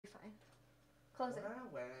Close it.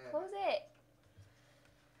 Close it.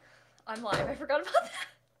 I'm live. I forgot about that.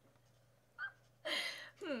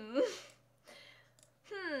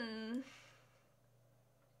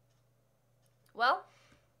 Well,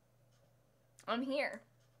 I'm here.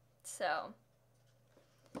 So,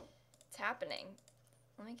 it's happening.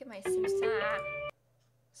 Let me get my Sims 2.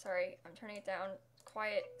 Sorry, I'm turning it down.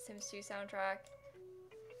 Quiet Sims 2 soundtrack.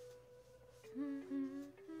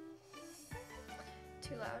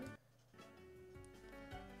 Too loud.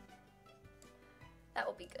 That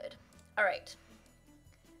will be good. Alright.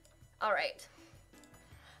 Alright.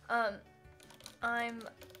 I'm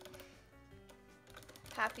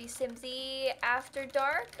Happy Simsie after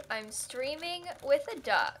dark. I'm streaming with a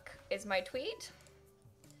duck is my tweet.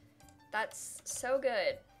 That's so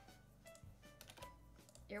good.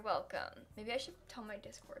 You're welcome. Maybe I should tell my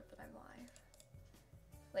Discord that I'm live.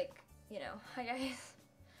 Like, you know, hi guys.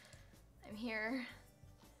 I'm here.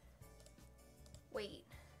 Wait.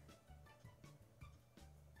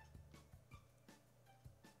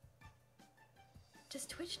 Does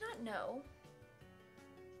Twitch not know?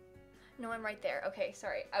 No, I'm right there. Okay,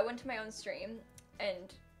 sorry. I went to my own stream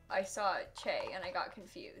and I saw Che and I got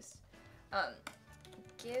confused.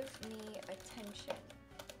 Give me attention.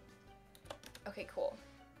 Okay, cool.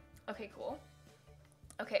 Okay, cool.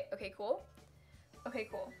 Okay, cool. Okay,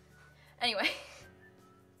 cool. Anyway.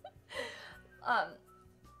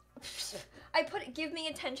 I put give me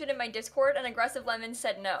attention in my Discord and Aggressive Lemon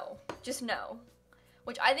said no. Just no.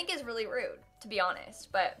 Which I think is really rude, to be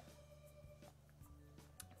honest, but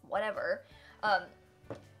whatever.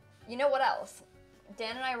 You know what else?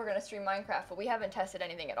 Dan and I were gonna stream Minecraft, but we haven't tested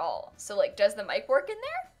anything at all. So like, does the mic work in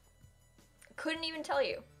there? Couldn't even tell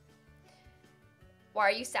you. Why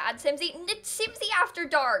are you sad, Simsie? It's Simsie after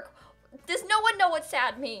dark. Does no one know what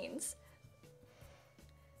sad means?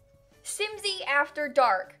 Simsie after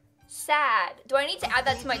dark. Sad. Do I need to add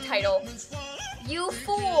that to my title? You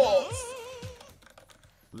fools!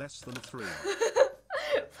 Less than 3.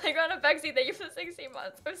 Playground of Bexy, thank you for the 16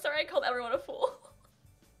 months. I'm sorry I called everyone a fool.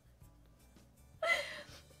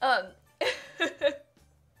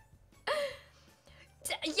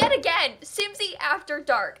 Yet again, Simsie after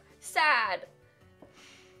dark. Sad.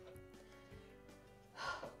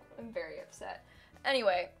 I'm very upset.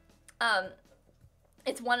 Anyway,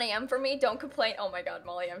 it's 1 AM for me. Don't complain. Oh my god,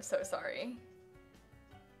 Molly, I'm so sorry.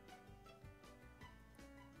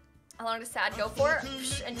 How long does sad go for?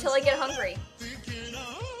 Psh, until I get hungry.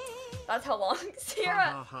 That's how long.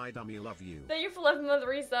 Sierra. Hi, dummy, love you. Thank you for 11 month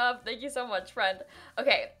resub. Thank you so much, friend.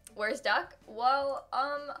 Okay, where's Duck? Well,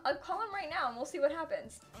 I'll call him right now and we'll see what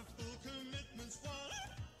happens.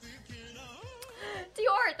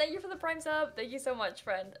 Dior, thank you for the prime sub. Thank you so much,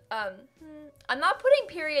 friend. I'm not putting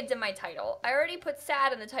periods in my title. I already put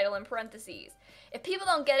sad in the title in parentheses. If people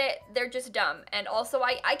don't get it, they're just dumb. And also,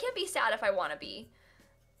 I can be sad if I want to be.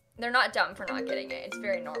 They're not dumb for not getting it. It's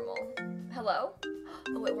very normal. Hello?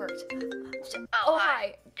 Oh, it worked. Oh,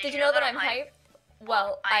 hi. Did you know that I'm hype?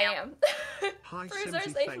 Well, I am. Hi, Bruisers,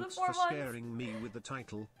 Simsie, thanks for the thanks 4 for months. scaring me with the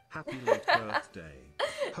title. Happy late birthday.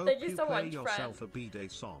 Hope Thank you you so play much, yourself friend. a B-Day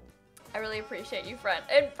song. I really appreciate you, friend.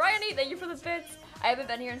 And Bryony, thank you for the bits. I haven't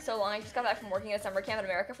been here in so long. I just got back from working at a summer camp in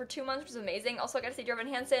America for 2 months, which was amazing. Also, I got to see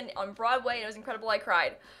Jordan Hansen on Broadway, and it was incredible. I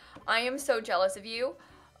cried. I am so jealous of you.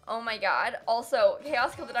 Oh my god. Also,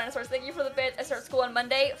 Chaos Killed the Dinosaurs, thank you for the bits. I start school on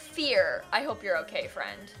Monday. Fear. I hope you're okay,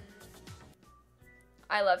 friend.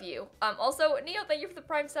 I love you. Also, Neo, thank you for the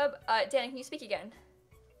prime sub. Dan, can you speak again?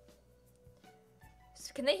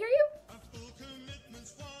 Can they hear you?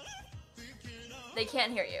 They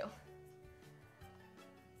can't hear you.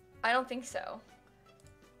 I don't think so.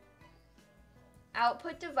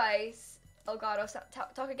 Output device. Elgato,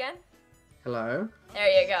 talk again? Hello?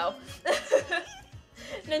 There you go.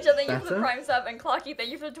 Ninja, thank you for the Better? prime sub, and Clocky, thank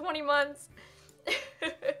you for the 20 months.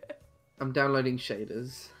 I'm downloading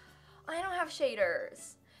shaders. I don't have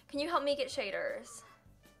shaders. Can you help me get shaders?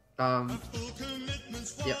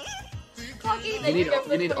 Yep. Clocky, thank you again for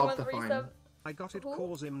the 20 months Optifine. resub. I got it, Who?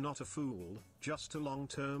 calls him not a fool, just a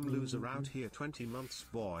long-term loser out here, 20 months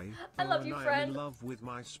boy. I love you, I am friend. in love with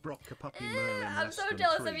my Sprocker puppy Merlin. I'm less so than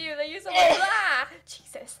jealous 3. of you. Thank you so much. Ah,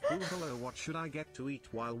 Jesus. Ooh, hello, what should I get to eat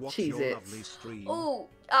while watching your Cheez-Its. lovely stream? Ooh,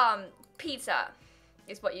 pizza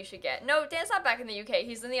is what you should get. No, Dan's not back in the UK.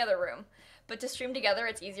 He's in the other room. But to stream together,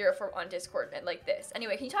 it's easier for on Discord and like this.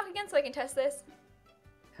 Anyway, can you talk again so I can test this?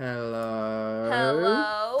 Hello?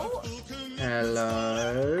 Hello?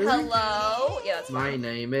 Hello? Hello? Yeah, that's My fine.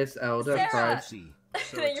 name is Elder Sarah. Price.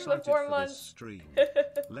 So Thank you for the excited 4 for months. this stream.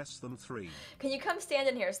 Less than 3. Can you come stand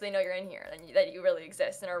in here so they know you're in here and that you really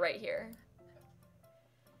exist and are right here?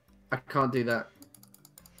 I can't do that.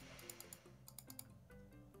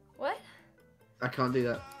 can't do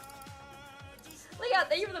that. Leah,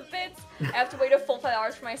 thank you for the bits. I have to wait a full 5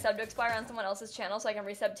 hours for my sub to expire on someone else's channel so I can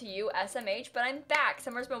resub to you, SMH, but I'm back.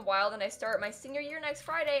 Summer's been wild and I start my senior year next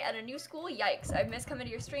Friday at a new school. Yikes. I've missed coming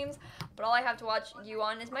to your streams, but all I have to watch you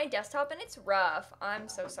on is my desktop and it's rough. I'm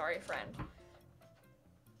so sorry, friend.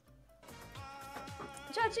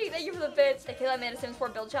 Chachi, thank you for the bits. Hey, Kayla, I made a Sims 4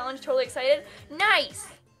 build challenge. Totally excited. Nice!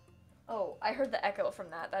 Oh, I heard the echo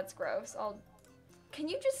from that. That's gross. Can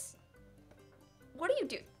you just... What do you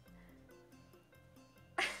do?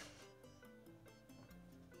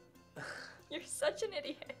 You're such an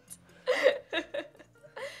idiot.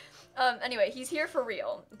 Anyway, he's here for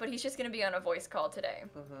real, but he's just gonna be on a voice call today.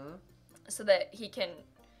 So that he can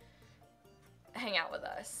hang out with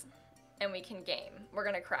us. And we can game. We're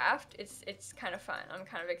gonna craft. It's kind of fun. I'm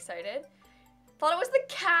kind of excited. Thought it was the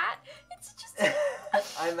cat. It's just...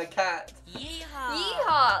 I'm a cat. Yeehaw!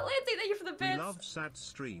 Yeehaw! Lancey, thank you for the We bits. love sad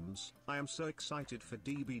streams. I am so excited for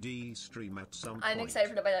DBD stream at some point. I'm excited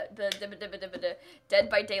for the Dead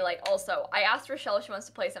by Daylight also. I asked Rochelle if she wants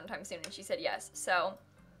to play sometime soon, and she said yes. So,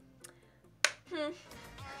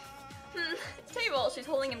 Table, she's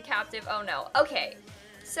holding him captive. Oh no. Okay,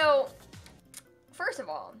 so first of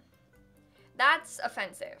all, that's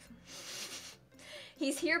offensive.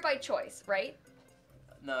 He's here by choice, right?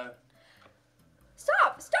 No.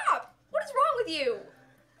 Stop! Stop! What is wrong with you?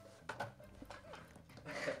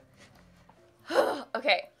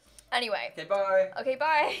 Okay. Anyway. Okay, bye. Okay,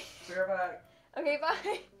 bye. Be right back. Okay,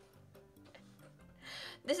 bye.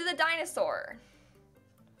 This is a dinosaur.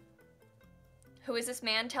 Who is this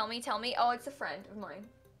man? Tell me, tell me. Oh, it's a friend of mine.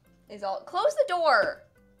 Close the door.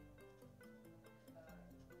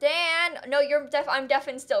 Dan, no, you're deaf. I'm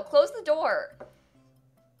deafened still. Close the door.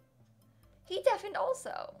 He deafened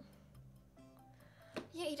also.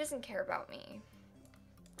 Yeah, he doesn't care about me.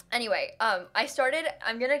 Anyway, I'm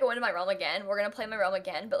gonna go into my realm again. We're gonna play my realm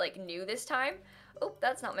again, but like new this time. Oh,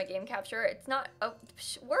 that's not my game capture. It's not,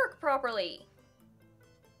 work properly.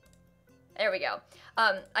 There we go.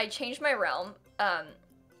 I changed my realm,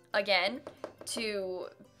 again, to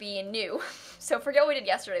be new. So forget what we did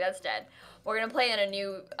yesterday, that's dead. We're gonna play in a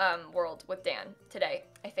new, world with Dan today,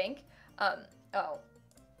 I think. Oh.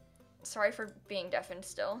 Sorry for being deafened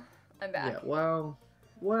still. I'm back. Yeah, well.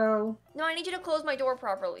 No, I need you to close my door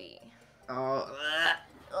properly. Oh.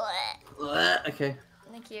 Okay.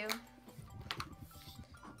 Thank you.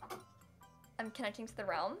 I'm connecting to the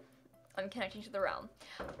realm. I'm connecting to the realm.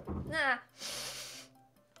 Nah.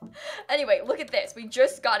 Anyway, look at this. We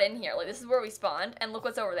just got in here. Like, this is where we spawned, and look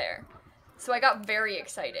what's over there. So I got very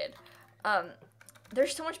excited.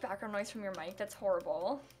 There's so much background noise from your mic. That's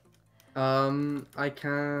horrible. I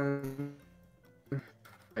can...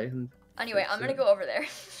 Anyway, I'm gonna go over there.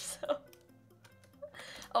 So...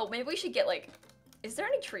 Oh, maybe we should get, like... Is there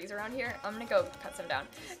any trees around here? I'm gonna go cut some down.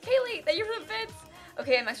 Kaylee, thank you for the bits!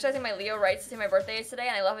 Okay, I'm exercising my Leo rights to say my birthday is today,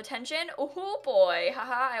 and I love attention. Oh boy,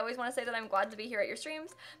 haha, I always want to say that I'm glad to be here at your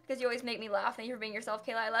streams, because you always make me laugh. Thank you for being yourself,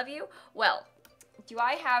 Kayla, I love you. Well, do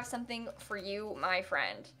I have something for you, my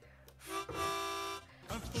friend?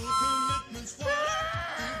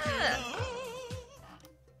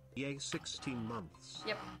 Yay, 16 months.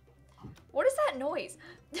 Yep. What is that noise?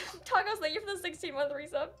 Tacos, thank you for the 16-month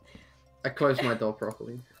resub. I closed my door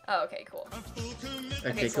properly. Oh, okay, cool.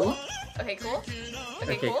 Okay, cool. Okay, cool.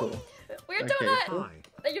 Okay, Okay, cool. cool. Weird Okay, donut! cool. Hi.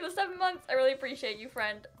 Thank you for the 7 months. I really appreciate you,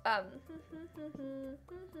 friend.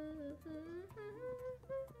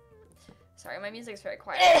 Sorry, my music's very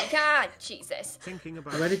quiet. God, Jesus. Thinking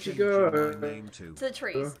about Where did you changing go? my name to. To the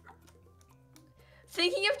trees.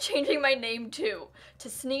 Thinking of changing my name too to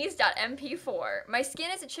sneeze.mp4. My skin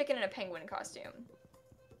is a chicken in a penguin costume.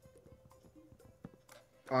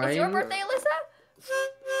 It's your birthday, Alyssa?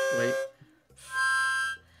 Wait.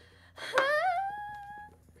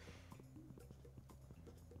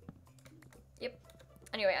 Yep.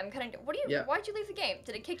 Anyway, I'm kind of. What do you? Yeah. Why'd you leave the game?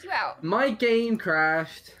 Did it kick you out? My game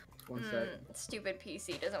crashed. One sec. Stupid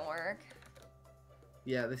PC doesn't work.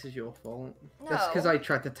 Yeah, this is your fault. No. That's because I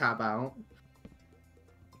tried to tab out.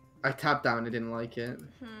 I tabbed down, I didn't like it.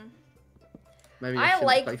 Maybe I I shouldn't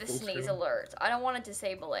like play the full sneeze screen. alert. I don't want to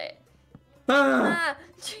disable it. Ah!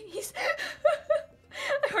 Jeez.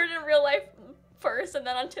 I heard it in real life first, and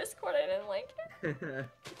then on Discord I didn't like it.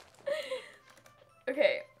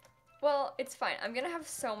 Okay. Well, it's fine. I'm gonna have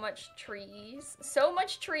so much trees. So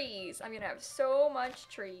much trees. I'm gonna have so much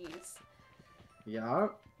trees.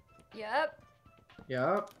 Yup. Yep.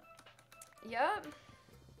 Yup. Yep.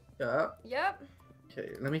 Yup. Yep.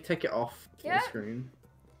 Okay, let me take it off full Yeah. screen.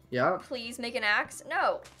 Yup. Please make an axe.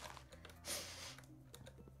 No.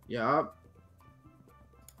 Yup.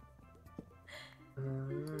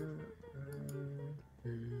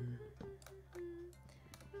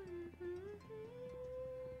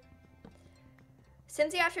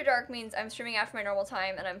 Simsie After Dark means I'm streaming after my normal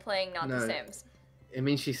time and I'm playing not The No. Sims. It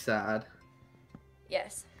means she's sad.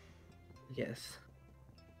 Yes. Yes.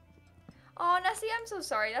 Oh, Nessie, I'm so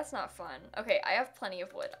sorry. That's not fun. Okay, I have plenty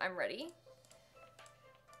of wood. I'm ready.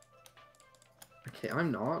 Okay,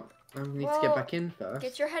 I'm not. I need to Well, get back in first.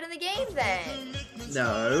 Get your head in the game then.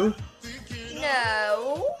 No.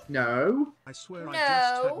 No. No. I swear I No.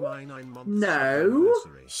 just had my 9 months No.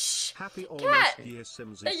 anniversary. Shh. Happy Cat. almost year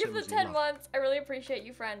Simsie. Thank you for the Simsie 10 love. months. I really appreciate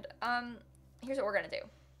you, friend. Here's what we're gonna do.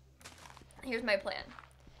 Here's my plan.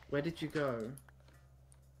 Where did you go?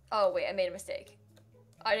 Oh wait, I made a mistake.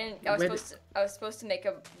 I didn't. I was supposed to make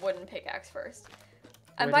a wooden pickaxe first.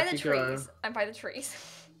 I'm Where by did the you go? trees. I'm by the trees.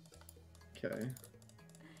 Okay.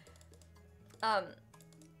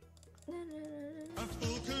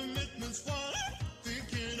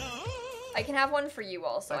 I can have one for you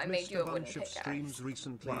also. I I've made missed you a a wooden bunch of pickaxe. streams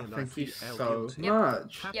recently, Wow, and I thank you feel so guilty.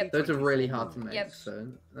 much. Happy Yep. Those are really 24 hard to make, Yep.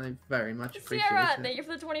 so I very much appreciate Sierra, it. thank you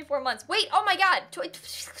for the 24 months. Wait, oh my god.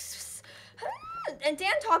 And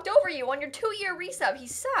Dan talked over you on your 2-year resub. He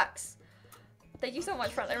sucks. Thank you so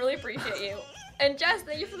much, friend. I really appreciate you. And Jess,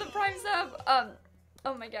 thank you for the prime sub.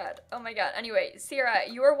 Oh my god. Oh my god. Anyway, Sierra,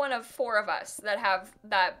 you are one of 4 of us that have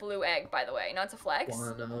that blue egg, by the way. Not to flex.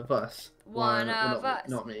 One of us. One well, of not, us.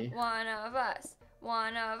 Not me. One of us.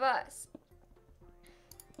 One of us.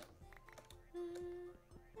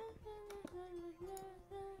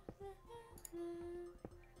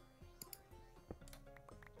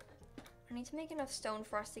 I need to make enough stone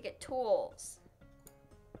for us to get tools.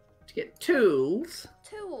 To get tools.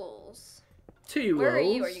 Tools. Tools. Where are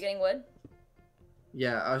you? Are you getting wood?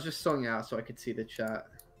 Yeah, I was just song out so I could see the chat.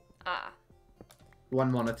 Ah. One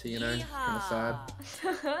monitor, you know, kind of sad.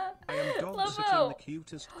 I am dog Lovo. sitting the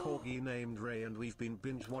cutest corgi named Ray, and we've been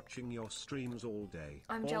binge watching your streams all day.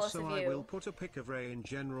 I'm jealous also, of I you. will put a pic of Ray in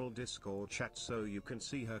general Discord chat so you can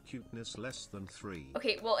see her cuteness less than 3.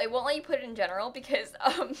 Okay, well, it won't let you put it in general because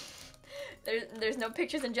there's no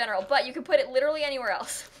pictures in general, but you can put it literally anywhere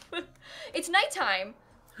else. It's nighttime.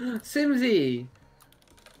 Simsie!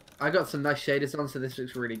 I got some nice shaders on, so this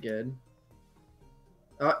looks really good.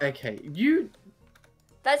 Oh, okay.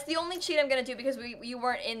 That's the only cheat I'm gonna do because you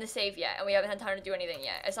weren't in the save yet and we haven't had time to do anything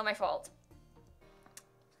yet. It's not my fault.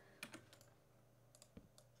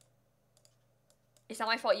 It's not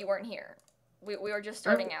my fault you weren't here. We were just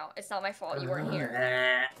starting out. It's not my fault you weren't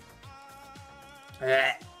here.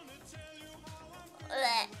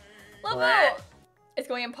 Lovo! It's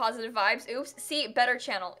going in positive vibes. Oops. See, better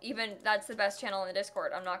channel. Even that's the best channel in the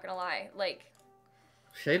Discord. I'm not gonna lie. Like,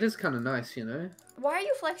 Shader's kind of nice, you know? why are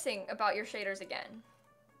you flexing about your shaders again?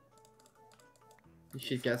 You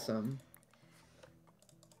should get some.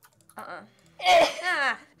 Ah.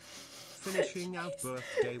 Finishing out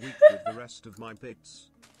birthday week with the rest of my bits.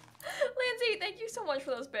 Lindsay, thank you so much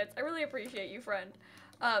for those bits. I really appreciate you, friend.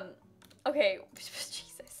 Okay.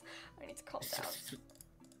 Jesus. I need to calm down.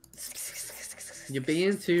 You're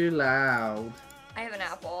being too loud. I have an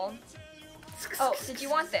apple. Oh, did you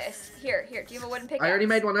want this? Here. Do you have a wooden pickaxe? I already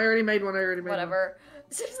made one. Whatever.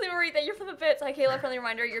 Simply Marie, thank you for the bits. Hi, Kayla, friendly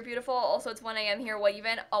reminder, you're beautiful. Also, it's 1 a.m. here. What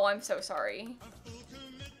even? Oh, I'm so sorry.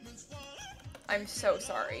 I'm so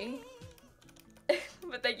sorry.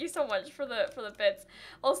 But thank you so much for the bits.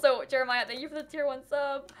 Also, Jeremiah, thank you for the tier 1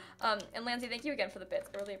 sub. And Lansy, thank you again for the bits.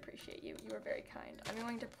 I really appreciate you. You are very kind. I'm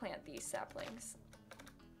going to plant these saplings.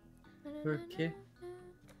 Okay.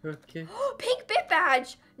 Okay. Pink bit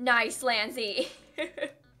badge! Nice, Lansy.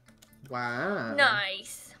 Wow.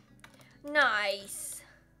 Nice. Nice.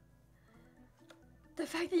 The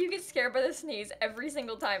fact that you get scared by the sneeze every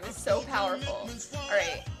single time is so powerful.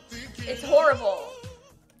 Alright. It's horrible.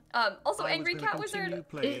 Also, Angry Cat Wizard.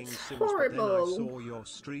 It's Sims, horrible. But then I saw your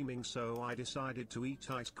streaming, so I decided to eat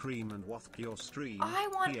ice cream and watch your stream. I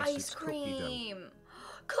want P.S. ice it's cookie dough. cream.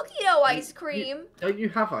 Cookie dough ice cream. Don't you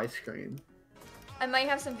have ice cream? I might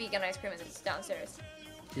have some vegan ice cream that's downstairs.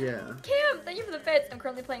 Yeah. Cam, thank you for the bits. I'm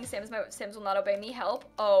currently playing Sims. My Sims will not obey me. Help.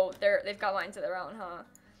 Oh, they've got minds of their own, huh?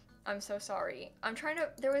 I'm so sorry. I'm trying to.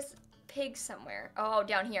 There was pigs somewhere. Oh,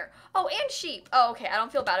 down here. Oh, and sheep. Oh, okay. I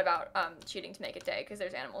don't feel bad about cheating to make it day because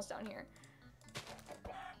there's animals down here.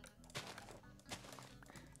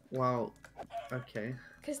 Well, okay.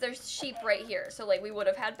 Because there's sheep right here. So like we would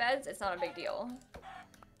have had beds. It's not a big deal.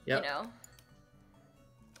 Yep. You know.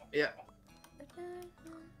 Yeah.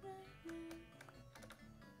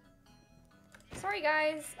 Sorry,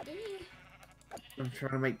 guys. Eee. I'm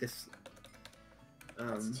trying to make this.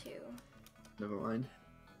 That's 2. Never mind.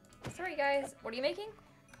 Sorry, guys. What are you making?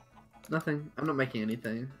 Nothing. I'm not making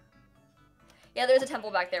anything. Yeah, there's a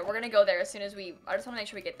temple back there. We're gonna go there as soon as we. I just want to make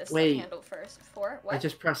sure we get this stuff Wait. handled first. Before what? I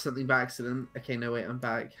just pressed something by accident. Okay, no wait, I'm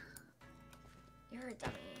back. You're a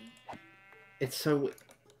dummy. It's so.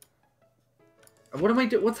 What am I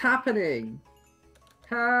doing? What's happening?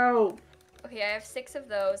 Help! Okay, I have 6 of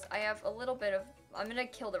those. I have a little bit of. I'm gonna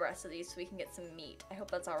kill the rest of these so we can get some meat. I hope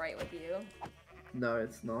that's all right with you. No,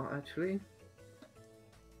 it's not actually.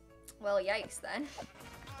 Well, yikes then.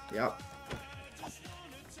 Yep.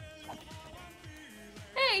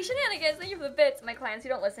 Hey, shenanigans! Thank you for the bits. My clients who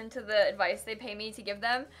don't listen to the advice they pay me to give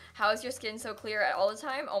them. How is your skin so clear all the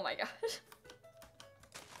time? Oh my gosh.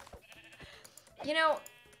 You know,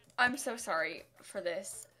 I'm so sorry for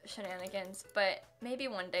this shenanigans, but maybe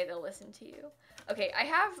one day they'll listen to you. Okay, I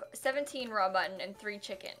have 17 raw mutton and 3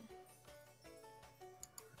 chicken.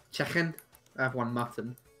 Chicken. I have 1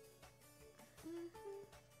 mutton.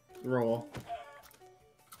 Raw.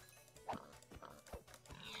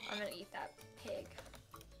 I'm gonna eat that pig.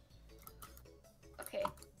 Okay,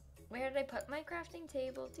 where did I put my crafting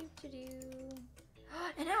table?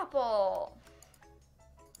 An apple!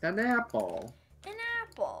 An apple. An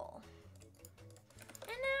apple.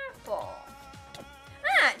 An apple.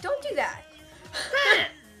 Ah, don't do that.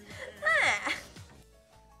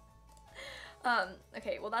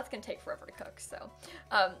 Okay, well that's gonna take forever to cook, so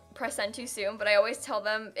press send too soon, but I always tell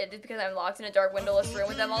them it is because I'm locked in a dark windowless room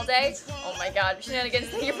with them all day. Oh my god, shenanigans,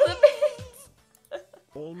 thank you for the bits.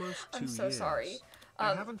 Almost 2 I'm so years. sorry.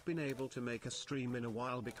 I haven't been able to make a stream in a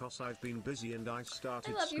while because I've been busy and I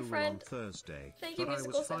started love you, school friend. on Thursday. Thank you, but I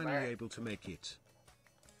musical was finally Simmer. able to make it.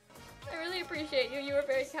 I really appreciate you. You were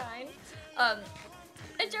very kind.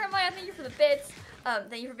 And Jeremiah, thank you for the bits.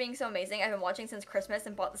 Thank you for being so amazing. I've been watching since Christmas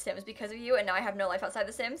and bought The Sims because of you, and now I have no life outside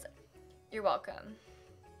The Sims. You're welcome.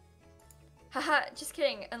 Haha, just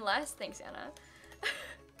kidding. Unless, thanks, Anna.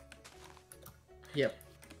 Yep.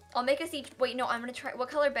 I'll make us each. Wait, no, I'm gonna try. What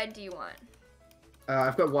color bed do you want?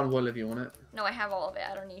 I've got 1 wool if you want it. No, I have all of it.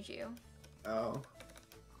 I don't need you. Oh.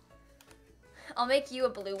 I'll make you a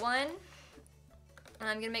blue one, and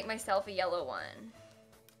I'm gonna make myself a yellow one.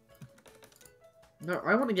 No,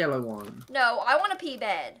 I want a yellow one. No, I want a pea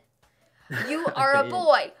bed. You are a Okay.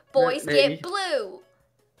 boy. Boys No, get blue.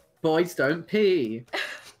 Boys don't pee.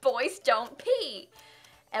 Boys don't pee.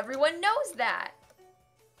 Everyone knows that.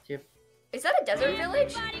 Yep. Is that a desert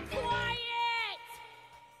village?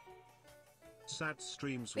 Sad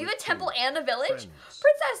streams We have with a temple two and a village? friends.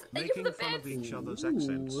 Princess, thank you Making for the fun of bits. each other's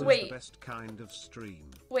accents is Wait. the best kind of stream.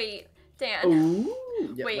 Wait, Dan. Ooh.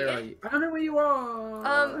 Yeah, Wait. where are you? I don't know where you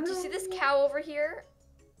are. Do you see this cow over here?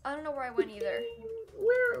 I don't know where I went either.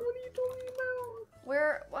 Where? What are you talking about?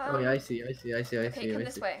 Where? Oh yeah, I see. Okay, come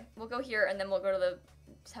this way. We'll go here and then we'll go to the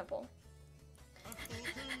temple.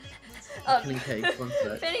 Killing pigs, 1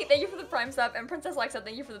 sec. Fanny, thank you for the prime sub, and Princess Lexa,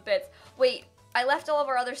 thank you for the bits. Wait, I left all of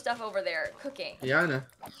our other stuff over there cooking. Yeah, I know.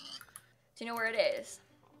 Do you know where it is?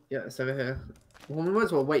 Yeah, it's over here. Well, we might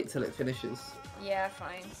as well wait till it finishes. Yeah,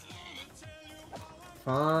 fine.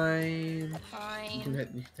 Fine. Fine. You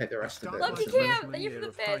can take the rest of it. Lucky Start my Cam, freshman thank you for year the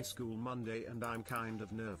of high bits. school Monday and I'm kind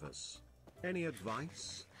of nervous. Any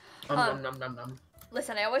advice? Nom, nom, nom, nom.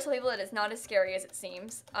 Listen, I always tell people that it's not as scary as it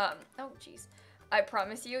seems. Oh, jeez. I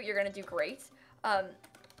promise you, you're gonna do great.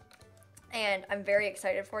 And I'm very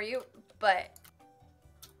excited for you, but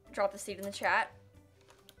drop the seed in the chat.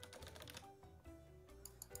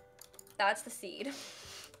 That's the seed.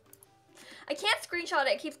 I can't screenshot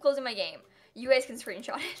it. It keeps closing my game. You guys can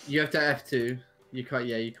screenshot it. You have to F2. You can't.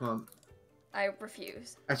 Yeah, you can't. I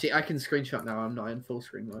refuse. Actually, I can screenshot now. I'm not in full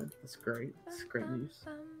screen mode. That's great. That's great news.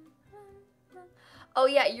 Oh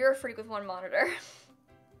yeah, you're a freak with 1 monitor.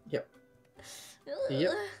 Yep. Ugh.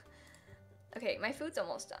 Yep. Okay, my food's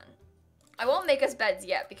almost done. I won't make us beds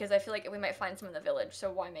yet because I feel like we might find some in the village,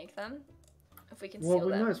 so why make them? If we can Well, steal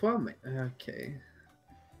we them. might as well make. Okay.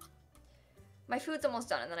 My food's almost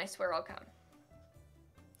done, and then I swear I'll come.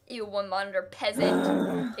 You 1 monitor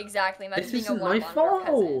peasant. Exactly, imagine This being a isn't 1 my monitor fault.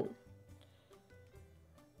 peasant.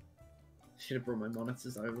 Should have brought my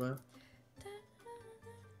monitors over.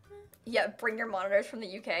 Yeah, bring your monitors from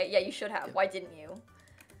the UK. Yeah, you should have. Yep. Why didn't you?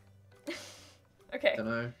 Okay, Don't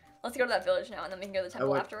know. let's go to that village now, and then we can go to the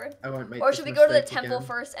temple afterward. I won't make. Or this should we go to the mistake temple again.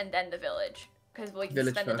 first and then the village? Because we can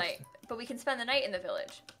Village spend the first. night. But we can spend the night in the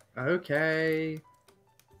village. Okay.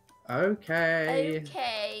 Okay.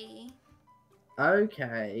 Okay.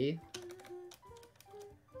 Okay.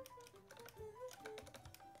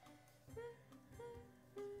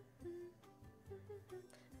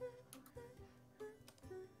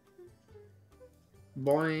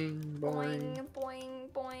 Boing, boing. Boing, boing,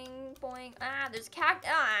 boing, boing. Ah, there's cat.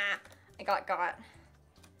 Ah, I got.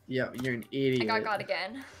 Yeah, you're an idiot. I got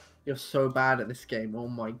again. You're so bad at this game. Oh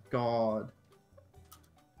my god.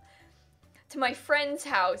 To my friend's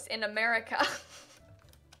house in America.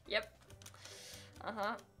 Yep.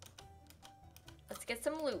 Uh-huh. Let's get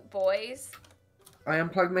some loot, boys. I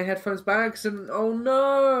unplugged my headphones by accident. Oh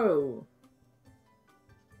no!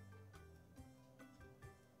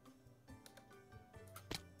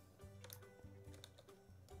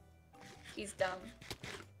 He's dumb.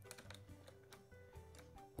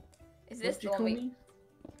 Is this What'd the you one call we... me?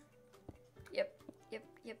 Yep.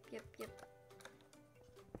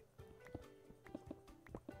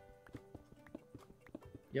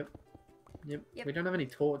 Yep. We don't have any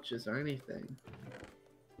torches or anything.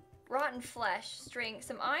 Rotten flesh, string,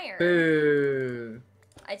 some iron. Boo!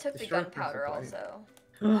 I took the Destroy gunpowder principally.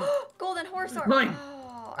 also. Golden horse armor. Mine!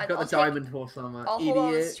 Oh, I got the take- diamond horse armor. I'll Idiot. hold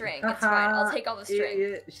all the string. It's fine. I'll take all the string.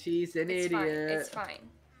 Idiot. She's an It's fine. idiot. It's fine.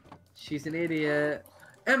 She's an idiot.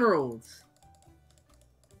 Emeralds.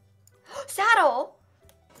 Saddle.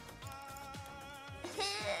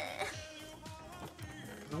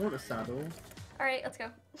 I want a saddle. All right, let's go.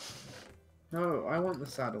 No, I want the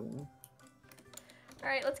saddle. All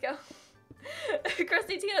right, let's go.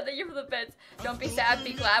 Christy, Tina, thank you for the bits. Don't be sad,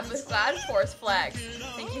 be glad with glad force flags.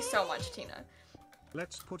 Thank you so much, Tina.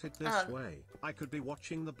 Let's put it this way. I could be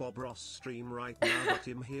watching the Bob Ross stream right now, but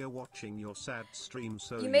I'm here watching your sad stream,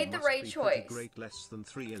 so You made the must right be choice. pretty great, less than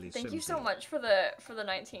 3 lilsimsie. Thank you so much for the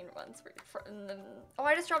 19 ones. Oh,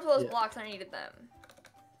 I just dropped all those Yeah. blocks. I needed them.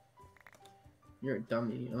 You're a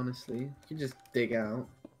dummy, honestly. You can just dig out.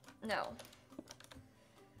 No.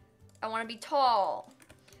 I want to be tall.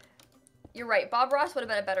 You're right. Bob Ross would have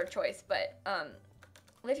been a better choice, but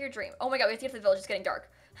live your dream. Oh my god, we have to get to the village. It's getting dark.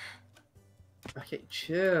 Okay,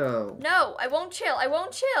 chill. No, I won't chill. I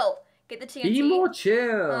won't chill. Get the TNT. Be more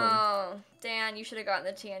chill. Oh, Dan, you should have gotten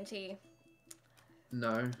the TNT.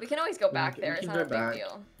 No. We can always go We back can- there. we It's can not a go big back.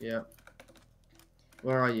 deal. Yeah.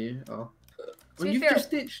 Where are you? Oh. To Well, be you've fair, just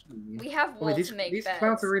ditched me. We have wool these to make these beds.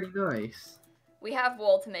 clouds are really nice. We have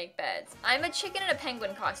wool to make beds. I'm a chicken in a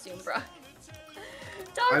penguin costume, bro. Dogs,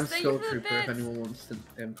 I'm thank Skull you for the Trooper if bits. anyone wants to,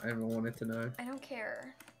 anyone wanted to know. I don't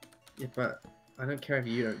care. Yeah, but I don't care if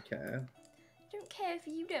you don't care. I don't care if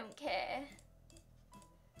you don't care.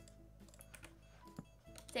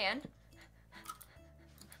 Dan?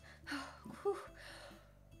 Whew.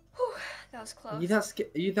 Whew. That was close. Are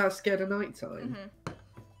you that scared of nighttime? Mm-hmm.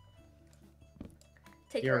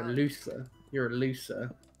 Take You're your a own. looser. You're a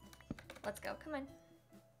looser. Let's go. Come on.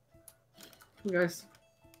 Come on, guys.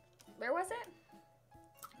 Where was it?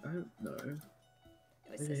 I don't know.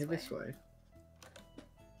 It was Maybe this here way. this way.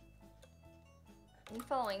 You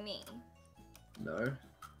following me? No.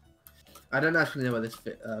 I don't actually know where this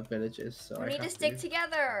village is, so We I need to have stick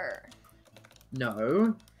together.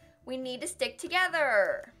 No. We need to stick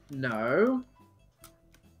together. No.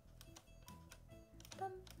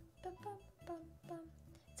 Bum, bum, bum, bum, bum.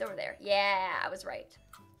 It's over there. Yeah, I was right.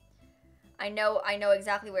 I know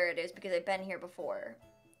exactly where it is because I've been here before.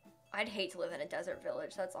 I'd hate to live in a desert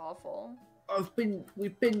village. That's awful.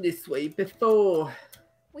 We've been this way before.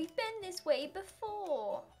 We've been this way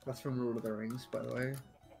before. That's from Lord of the Rings, by the way.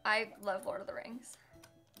 I love Lord of the Rings.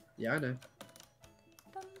 Yeah, I know.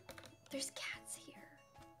 Bum. There's cats here.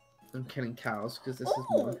 I'm killing cows because this is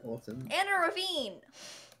more Ooh. important. And a ravine.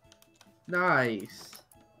 Nice.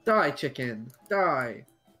 Die, chicken. Die.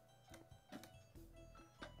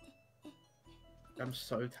 I'm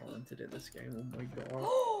so talented in this game. Oh my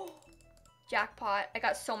god. Jackpot. I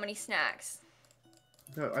got so many snacks.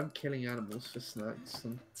 No, I'm killing animals for snacks.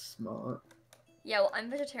 I'm smart. Yeah, well, I'm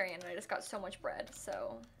vegetarian and I just got so much bread,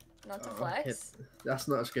 so not to Oh, flex. That's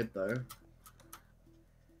not as good though.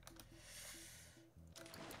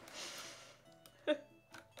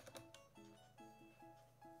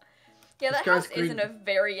 Yeah, This that guy's house is in a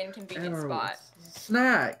very inconvenient spot. Emeralds.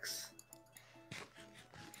 Snacks.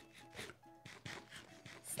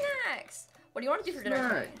 Snacks! What do you want to do for dinner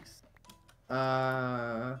tonight?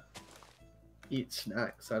 Snacks. Eat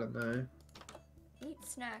snacks. I don't know. Eat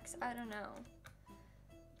snacks? I don't know.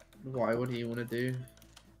 Why? What do you want to do?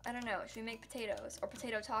 I don't know. Should we make potatoes? Or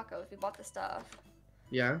potato tacos? We bought the stuff.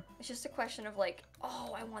 Yeah. It's just a question of like,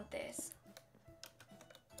 oh, I want this.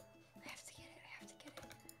 I have to get it. I have to get it.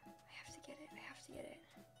 I have to get it. I have to get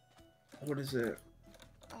it. What is it?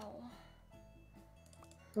 Oh.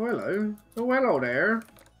 Oh hello. Oh hello there.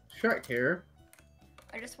 Shrek here.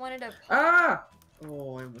 I just wanted to... Ah!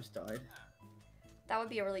 Oh, I almost died. That would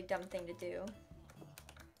be a really dumb thing to do.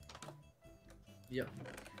 Yep.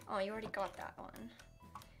 Oh, you already got that one.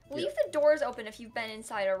 Yep. Leave the doors open if you've been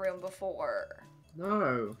inside a room before.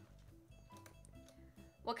 No.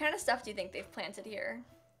 What kind of stuff do you think they've planted here?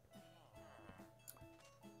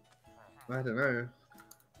 I don't know.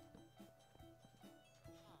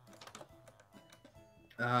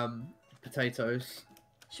 Potatoes.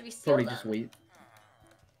 Should we steal Probably them? just wheat.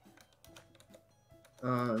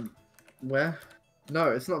 Where?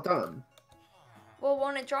 No, it's not done. Well,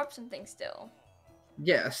 won't it drop something still?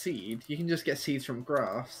 Yeah, a seed. You can just get seeds from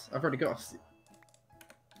grass. I've already got a seed.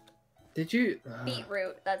 Did you?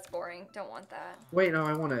 Beetroot. That's boring. Don't want that. Wait, no,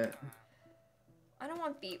 I want it. I don't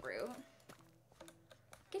want beetroot.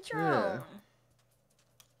 Get your Yeah. own.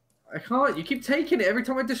 I can't. You keep taking it every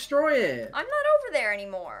time I destroy it. I'm not over there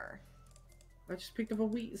anymore. I just picked up a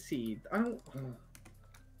wheat seed. I don't.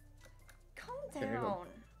 Calm Okay, down.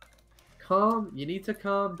 Calm. You need to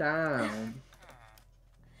calm down.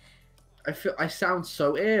 I sound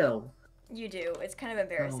so ill. You do. It's kind of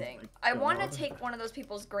embarrassing. Oh my I want to God. take one of those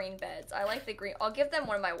people's green beds. I like the green. I'll give them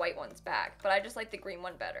one of my white ones back, but I just like the green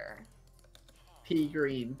one better. Pea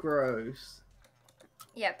green, gross.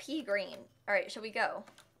 Yeah, pea green. All right, shall we go?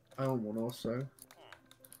 I want one also.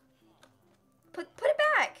 Put it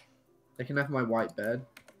back. They can have my white bed.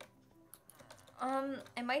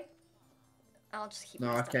 I might. I'll just keep. No,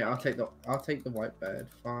 my stuff okay, on me. I'll take the white bed.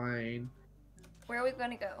 Fine. Where are we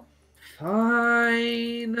gonna go?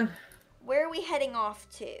 Fine. Where are we heading off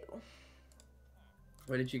to?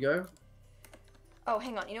 Where did you go? Oh,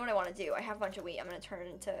 hang on. You know what I want to do? I have a bunch of wheat. I'm gonna turn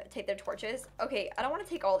it into take their torches. Okay, I don't want to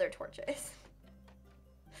take all their torches.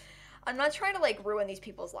 I'm not trying to like ruin these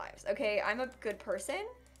people's lives. Okay, I'm a good person.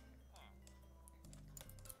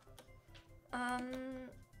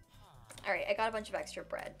 All right, I got a bunch of extra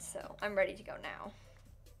bread, so I'm ready to go now.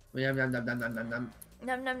 Yum, yum, yum, yum, yum, yum, yum.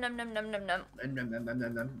 Num num num num num num num. Num, num, num, num,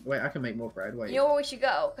 num, num. Wait, I can make more bread. Wait. You know where we should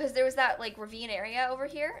go? Because there was that like ravine area over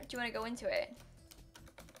here. Do you want to go into it?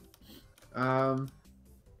 Oh,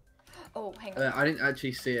 hang on. I didn't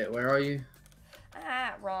actually see it. Where are you?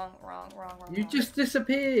 Ah, wrong. You just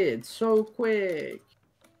disappeared so quick.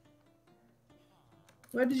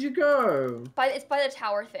 Where did you go? It's by the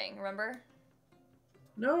tower thing. Remember?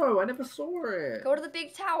 No, I never saw it. Go to the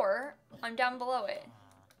big tower. I'm down below it.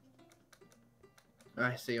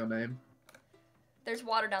 I see your name. There's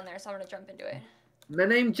water down there, so I'm gonna jump into it. My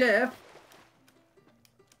name Jeff.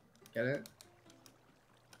 Get it?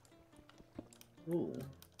 Ooh.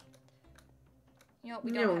 You know what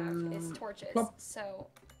we don't have No. is torches. Plop. So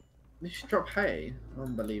You should drop hay.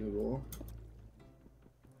 Unbelievable.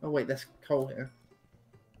 Oh wait, there's coal here.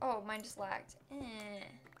 oh, mine just lagged.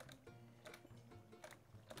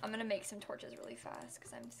 I'm gonna make some torches really fast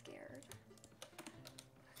because I'm scared.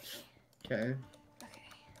 Okay. Okay.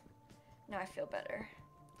 Now I feel better.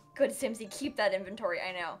 Good, Simsie, keep that inventory.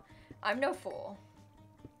 I know. I'm no fool.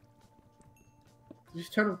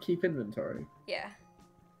 Just turn on keep inventory. Yeah.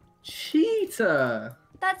 Cheater!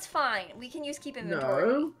 That's fine. We can use keep inventory.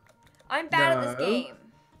 No. I'm bad at this No. game.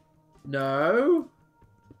 No.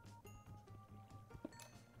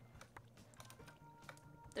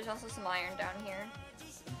 There's also some iron down here.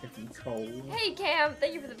 Getting coal. Hey Cam,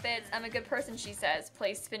 thank you for the bits. I'm a good person, she says.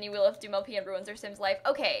 Play spinny wheel if Doom LP and ruins her Sim's life.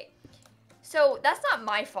 Okay, so that's not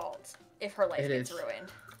my fault if her life It gets is.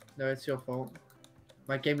 ruined. No, it's your fault.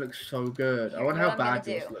 My game looks so good. I Here, wonder you know how what I'm bad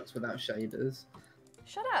gonna yours do? looks without shaders.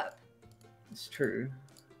 Shut up. It's true.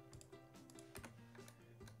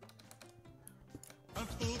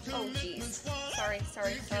 Oh jeez. Sorry.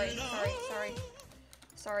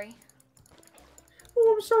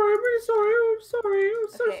 Oh, I'm sorry. I'm really sorry. Oh, I'm sorry.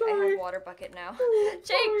 I'm so Okay, I sorry. have water bucket now. Oh, I'm Jake,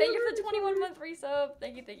 sorry, thank you I'm for the really 21-month resub.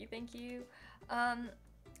 Thank you.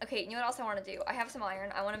 Okay, you know what else I want to do? I have some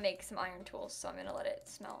iron. I want to make some iron tools, so I'm gonna let it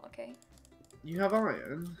smell, okay? You have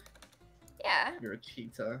iron? Yeah. You're a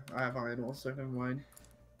cheater. I have iron also. Never mind.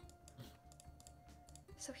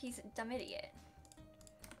 So he's a dumb idiot.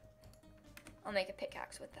 I'll make a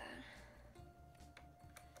pickaxe with that.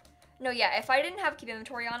 No, yeah, if I didn't have keep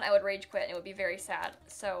inventory on, I would rage quit and it would be very sad.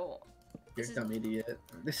 So You're This a is- damn idiot.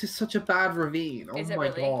 This is such a bad ravine. Oh Is it my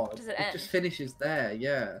really? god. Does it end? just finishes there,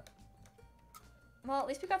 yeah. well, at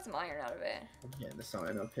least we got some iron out of it. I'm getting the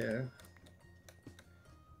sign up here.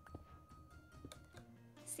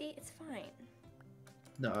 See, it's fine.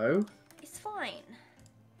 No. It's fine.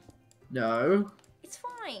 No. It's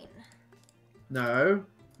fine. No.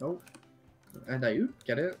 Nope. And I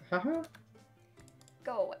get it. Haha.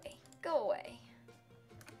 Go away. Go away.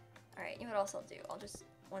 Alright, you know what else I'll do? I'll just,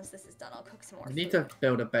 once this is done, I'll cook some more I need food. to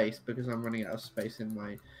build a base because I'm running out of space in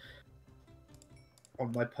my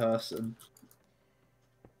on my person.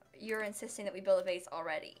 You're insisting that we build a base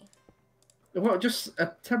already. Well, just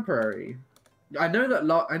a temporary. I know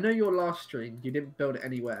that I know your last stream you didn't build it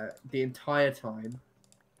anywhere the entire time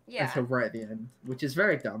Yeah. until right at the end, which is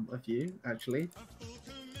very dumb of you, actually.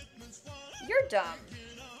 You're dumb.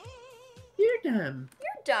 dumb.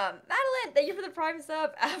 You're dumb. Madeline, thank you for the prime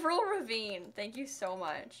sub. Avril Ravine, thank you so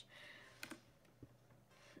much.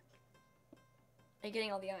 Are you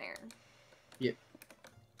getting all the iron? Yep.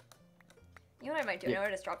 You know what I might do? Yep. I know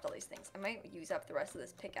I just dropped all these things. I might use up the rest of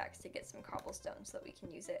this pickaxe to get some cobblestone so that we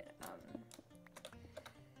can use it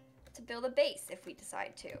to build a base if we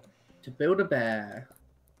decide to. To build a bear.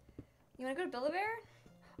 You want to go to Build-A-Bear?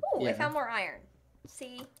 Oh, I Yeah. found more iron.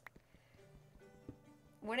 See?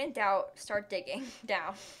 When in doubt, start digging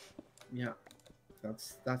down. Yeah.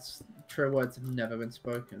 That's true words have never been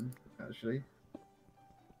spoken, actually.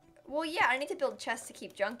 Well, yeah, I need to build chests to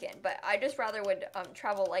keep junk in, but I just rather would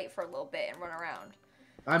travel light for a little bit and run around.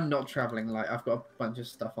 I'm not traveling light. I've got a bunch of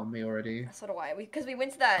stuff on me already. So do I. Because we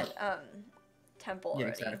went to that temple Yeah,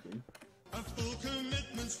 already. exactly.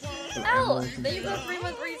 L! Thank you for the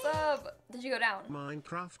 3-month resub! Did you go down?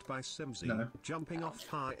 Minecraft by Simsie. No. Jumping off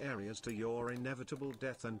high areas to your inevitable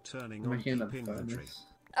death and turning I'm on making deep another inventory. furnace.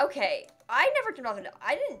 Okay, I never jumped off into...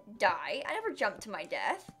 I didn't die. I never jumped to my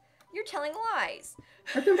death. You're telling lies.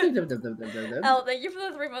 L, thank you for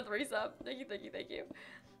the 3-month resub. Thank you, thank you, thank you.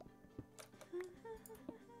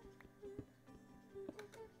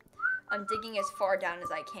 I'm digging as far down as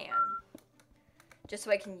I can. Just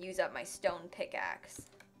so I can use up my stone pickaxe.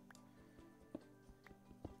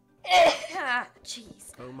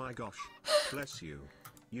 Jeez. Oh my gosh. Bless you.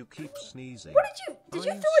 You keep sneezing. What did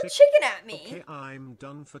you Are throw a sick? chicken at me? Okay, I'm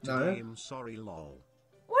done for No. today. I'm sorry, lol.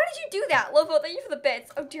 Why did you do that? Lovo, thank you for the bits.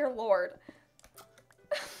 Oh dear lord.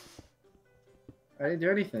 I didn't do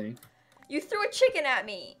anything. You threw a chicken at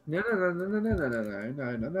me. No. No.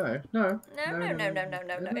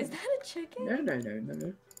 Is that a chicken?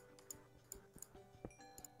 No.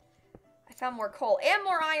 I found more coal and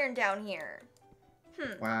more iron down here.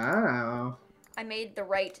 Wow. I made the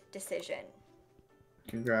right decision.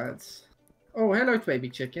 Congrats. Oh, hello, baby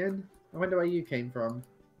chicken. I wonder where you came from.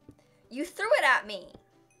 You threw it at me.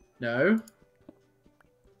 No.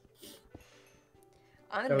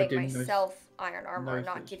 I'm That gonna would make do myself iron armor and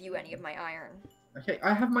no not fish. give you any of my iron. Okay,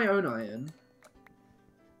 I have my own iron.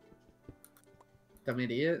 Dumb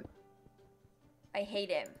idiot. I hate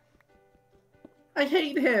him. I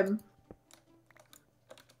hate him.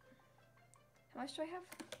 How much do I have?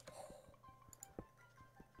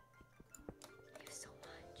 I have so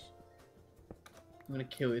much. I'm gonna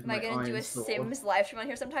kill you with Am I my gonna do a iron sword. Sims live stream on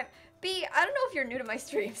here sometime? B, I don't know if you're new to my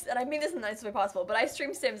streams, and I mean this in the nicest way possible, but I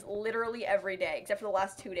stream Sims literally every day, except for the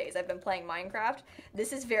last 2 days I've been playing Minecraft.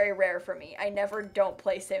 This is very rare for me. I never don't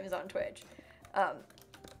play Sims on Twitch.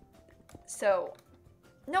 So...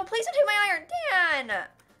 No, please don't take my iron! Dan!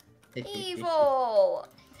 Evil!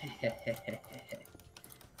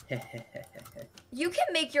 You can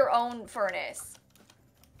make your own furnace.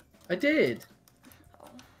 I did. Oh.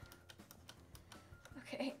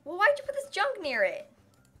 Okay. Well, why'd you put this junk near it?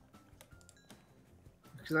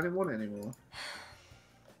 Because I didn't want it anymore.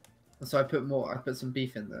 So I put some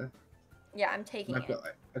beef in there. Yeah, I'm taking And it.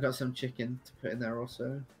 I got some chicken to put in there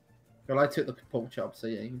also. Well, I took the pork chop, so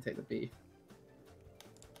yeah, you can take the beef.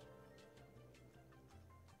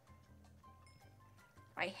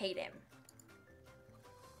 I hate him.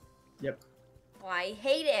 Yep. I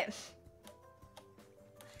hate him.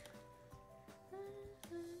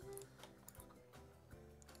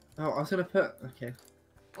 Oh, I was gonna put. Okay,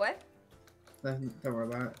 What? don't worry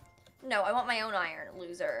about it. No, I want my own iron,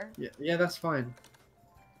 loser. Yeah, that's fine.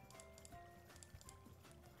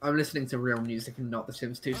 I'm listening to real music and not the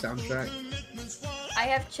Sims 2 soundtrack. I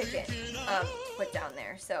have chicken put down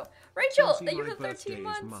there, so... Rachel, Simsie, thank you my for the birthday 13 is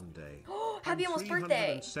months. Monday. Oh, happy I'm almost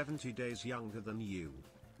birthday. 370 days younger than you.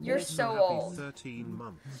 You're Also so happy old. 13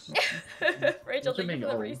 months. Rachel, thank you for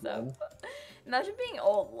the resub. Imagine being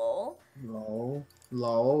old, lol.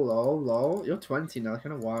 Lol. You're 20 now,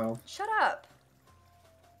 kind of wild. Shut up.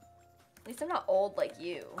 At least I'm not old like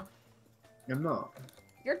you. I'm not.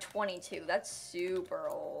 You're 22. That's super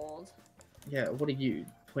old. Yeah, what are you?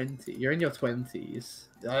 20. You're in your 20s.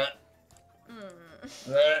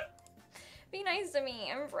 Be nice to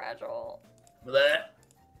me. I'm fragile.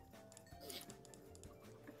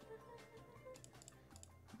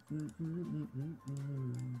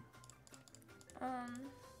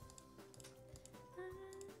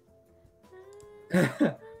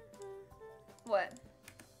 What?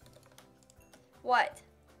 What?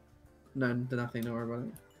 No, nothing. Don't worry about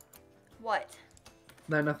it. What?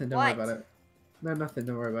 No, nothing. Don't worry about it. No, nothing.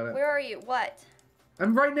 Don't worry about it. Where are you? What?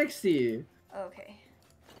 I'm right next to you. Okay.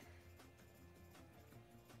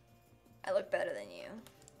 I look better than you.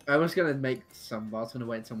 I was gonna make some, but I was gonna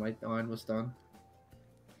wait until my iron was done.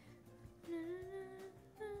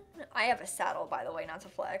 I have a saddle, by the way, not to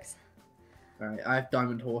flex. Alright, I have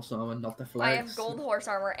diamond horse armor, not the I flags. have gold horse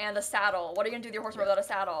armor and a saddle. What are you gonna do with your horse armor without a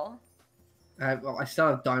saddle? I still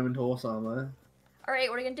have diamond horse armor. Alright,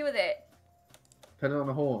 what are you gonna do with it? Put it on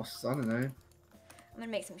a horse. I don't know. I'm gonna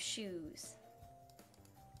make some shoes.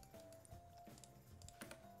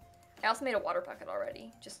 I also made a water bucket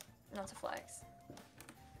already, just not to flex.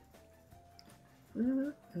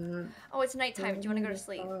 Oh, it's nighttime. Do you want to go to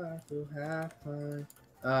sleep?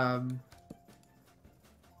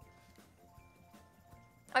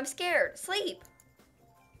 I'm scared. Sleep.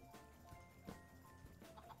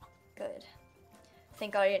 Good.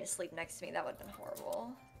 Thank God I didn't sleep next to me. That would have been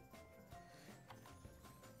horrible.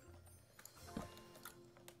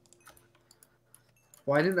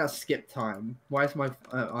 Why didn't that skip time? Why is my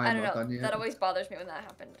I iron don't not know. done yet? That always bothers me when that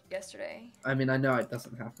happened yesterday. I mean, I know it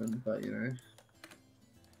doesn't happen, but you know.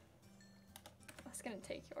 I was gonna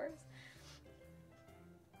take yours.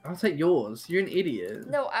 I'll take yours. You're an idiot.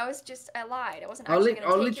 No, I lied. I wasn't actually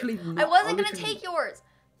gonna take yours. I wasn't gonna take yours.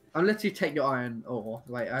 I'll let you take your iron ore.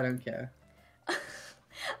 Like, I don't care. I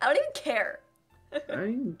don't even care. I don't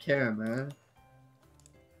even care, man.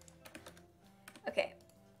 Okay.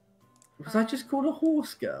 Was I just called a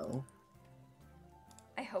horse girl?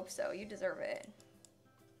 I hope so. You deserve it.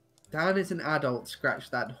 Dan is an adult. Scratch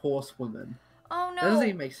that horse woman. Oh no. That doesn't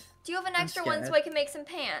even make sense. Do you have an I'm extra one so scared. I can make some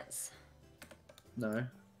pants? No.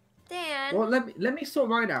 Dan. Well, let me sort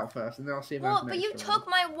mine out first, and then I'll see if I Well, have an but you extra one. took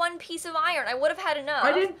my one piece of iron. I would have had enough.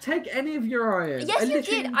 I didn't take any of your iron. Yes, I you literally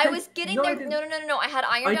did. didn't I take- was getting no, I there. didn't. No. I had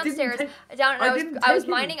iron I didn't downstairs. take- Down, and I I was didn't take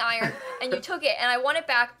mining any. iron, and you took it, and I want it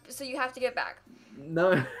back. So you have to get it back.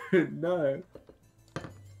 No, no.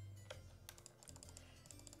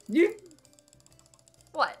 You.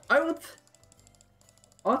 What?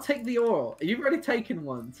 I'll take the ore. You've already taken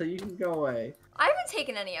one, so you can go away. I haven't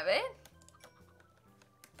taken any of it.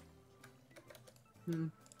 Hmm.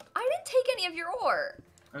 I didn't take any of your ore.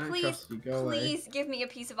 I don't Please, trust you. Go away. please give me a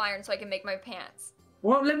piece of iron so I can make my pants.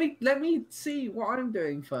 Well, let me see what I'm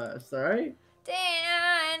doing first. All right.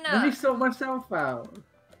 Dan, Let me sort myself out.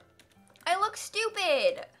 I look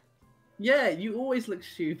stupid. Yeah, you always look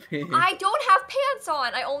stupid. I don't have pants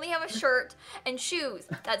on. I only have a shirt and shoes.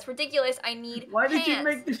 That's ridiculous. I need Why pants. did you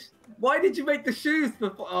make the? Why did you make the shoes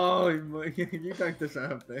before? Oh, my, you don't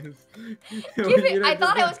deserve this. Give it. I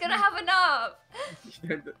thought I was gonna have enough.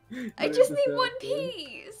 I just need one piece.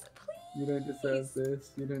 Please. You don't deserve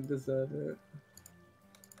this. You don't deserve it.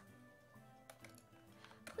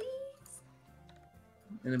 Please.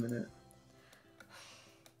 In a minute.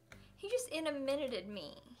 He just in a minuted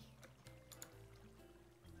me.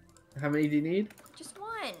 How many do you need? Just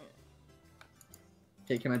one.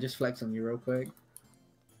 Okay, can I just flex on you real quick?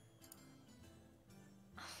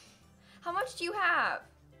 How much do you have?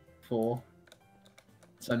 4.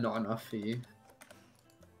 So not enough for you.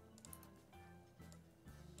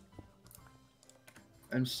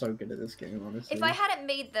 I'm so good at this game, honestly. If I hadn't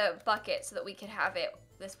made the bucket so that we could have it,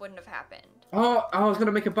 this wouldn't have happened. Oh, I was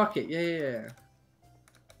gonna make a bucket. Yeah.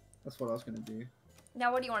 That's what I was gonna do.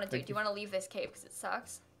 Now what do you want to do? Thank Do you want to leave this cave because it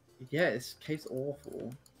sucks? Yeah, this cave's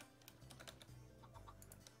awful.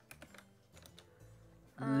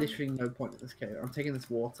 Literally no point in this cave. I'm taking this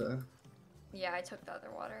water. Yeah, I took the other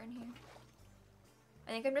water in here.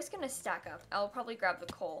 I think I'm just gonna stack up. I'll probably grab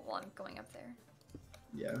the coal while I'm going up there.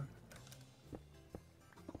 Yeah.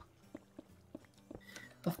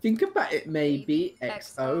 I'll think about it maybe.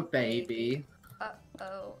 XO baby.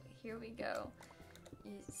 Uh-oh, here we go.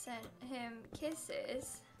 You sent him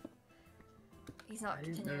kisses. He's not I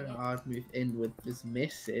didn't continuing know it. I'd move in with this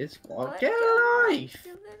missus. Let What? Get go. a life!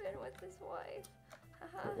 You live in with his wife.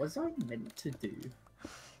 Haha. What was I meant to do?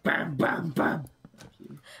 Bam, bam, bam! Thank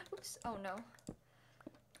you. Oops. Oh no.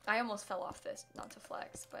 I almost fell off this, not to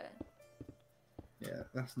flex, but... Yeah,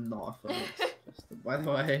 that's not a flex. Just, by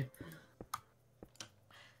the way,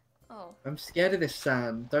 Oh. I'm scared of this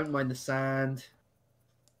sand. Don't mind the sand.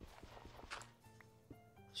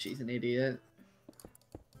 She's an idiot.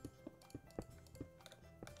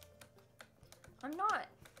 I'm not.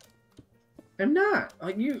 I'm not.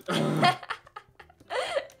 Are you?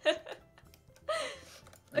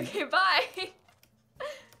 Okay, bye.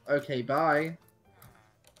 Okay, bye.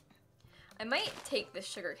 I might take this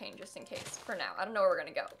sugar cane just in case for now. I don't know where we're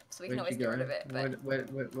gonna go, so we can always get rid of it. But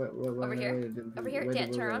over here, over here.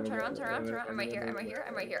 Dan, turn around, turn around, turn around, turn around. I'm right here. I'm right here.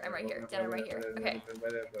 I'm right here. I'm right here. Dan, I'm right here. Okay.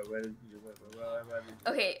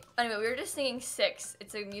 Okay. Anyway, we were just singing 6.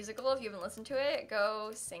 It's a musical. If you haven't listened to it, go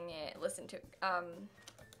sing it. Listen to.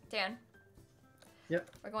 Dan. Yep.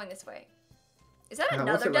 We're going this way. Is that What's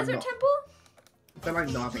another it like desert not- temple? I feel like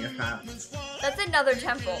not having a hat. That's another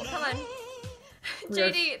temple. Come on.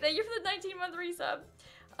 Yes. JD, thank you for the 19-month resub.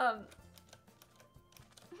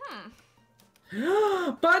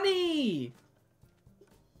 Bunny!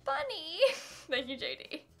 Bunny! Thank you,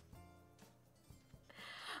 JD.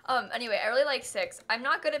 Anyway, I really like 6. I'm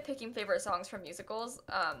not good at picking favorite songs from musicals.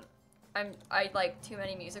 I like too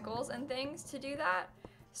many musicals and things to do that,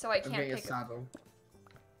 so I can't pick a saddle.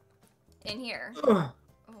 in here. Ugh.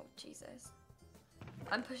 Oh, Jesus.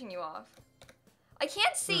 I'm pushing you off. I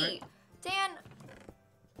can't see! Right. Dan,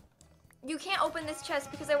 you can't open this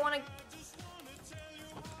chest because I want to...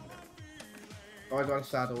 Oh, I got a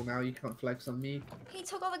saddle now. You can't flex on me. He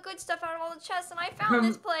took all the good stuff out of all the chests and I found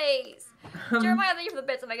this place! Jeremiah, thank you for the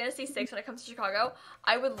bits. Am I gonna see 6 when it comes to Chicago?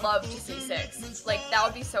 I would love to see 6. Like, that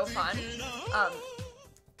would be so fun.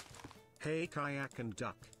 Hey Kayak and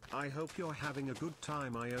Duck, I hope you're having a good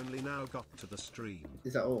time. I only now got to the stream.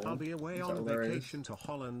 Is that all? I'll be away Is on that all there vacation is? to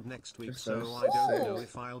Holland next week, Just so those I don't know six.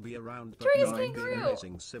 if I'll be around, but Curious you'll be Kangaroo.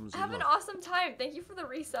 amazing Simsie Have an love. awesome time. Thank you for the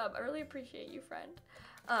resub. I really appreciate you, friend.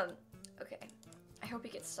 Okay. I hope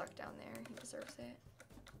he gets stuck down there. He deserves it.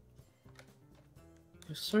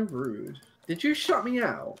 You're so rude. Did you shut me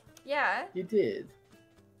out? Yeah, You did.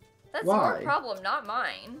 that's Why? your problem, not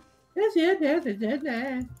mine.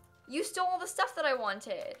 Yeah, You stole all the stuff that I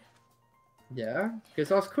wanted.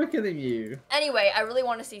 because I was quicker than you. Anyway, I really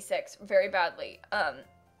want to see 6 very badly.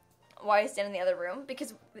 Why is Dan in the other room?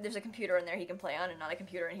 Because there's a computer in there he can play on and not a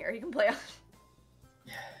computer in here he can play on.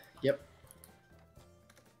 Yep.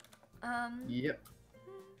 Um, Yep.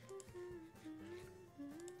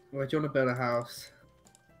 Where do you want to build a house?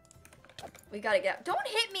 we gotta get out. Don't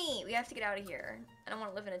hit me! We have to get out of here. I don't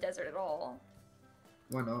want to live in a desert at all.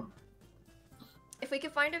 Why not? If we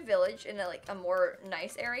could find a village in a more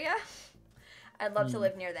nice area, I'd love to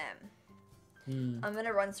live near them. I'm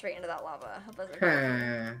gonna run straight into that lava. Hope that's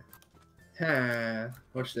okay.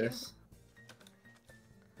 Watch this.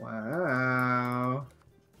 Wow.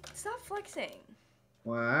 Stop flexing.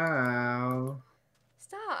 Wow.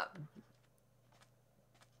 Stop.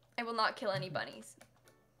 I will not kill any bunnies.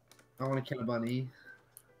 I want to kill a bunny.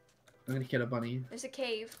 I'm gonna kill a bunny. There's a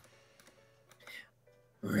cave.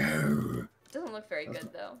 That Doesn't look very good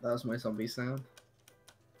though. was my zombie sound.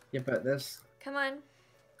 Yeah, but there's Come on.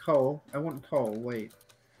 coal. I want coal. Wait.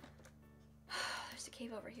 There's a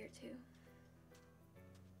cave over here too.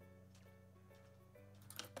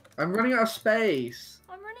 I'm running out of space.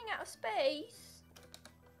 I'm running out of space.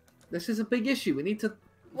 This is a big issue. We need to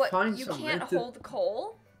What? find You somewhere can't to... hold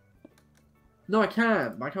coal? No, I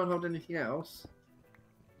can't. I can't hold anything else.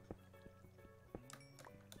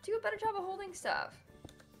 Do a better job of holding stuff.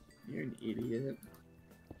 You're an idiot.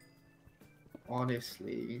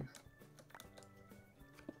 Honestly.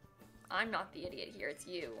 I'm not the idiot here. It's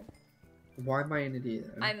you. Why am I an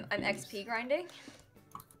idiot? I'm confused. XP grinding.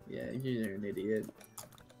 Yeah, you're an idiot.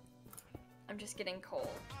 I'm just getting coal.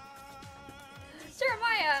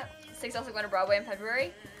 Jeremiah! 6 also going to Broadway in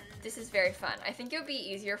February. This is very fun. I think it would be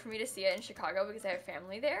easier for me to see it in Chicago because I have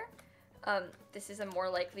family there. This is a more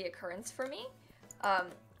likely occurrence for me.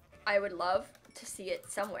 I would love to see it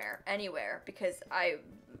somewhere, anywhere, because I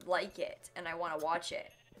like it and I want to watch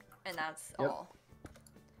it. And that's all.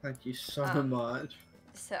 Thank you so much.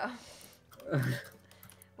 So,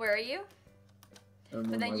 where are you? I'm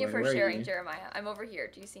But on thank my you way. for Where are sharing, you? Jeremiah. I'm over here.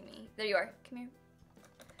 Do you see me? There you are. Come here.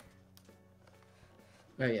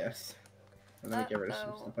 Oh, yes. I'm gonna get rid of some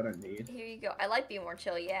Uh-oh. stuff I don't need. Here you go. I like being more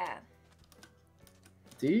chill, yeah.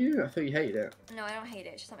 Do you? I thought you hated it. No, I don't hate it.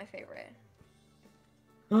 It's just not my favorite.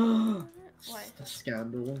 What? A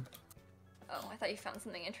scandal. Oh, I thought you found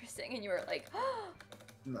something interesting and you were like, oh,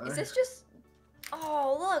 No. is this just...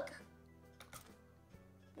 Oh, look.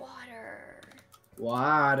 Water.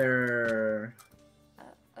 Water.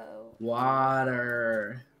 Uh-oh.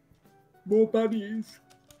 Water. More bunnies.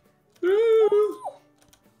 Oh,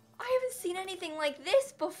 I haven't seen anything like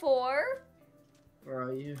this before. Where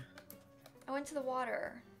are you? I went to the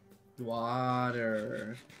water.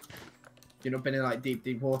 Water. You've not been in like deep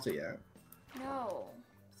water yet? No.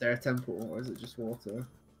 Is there a temple or is it just water?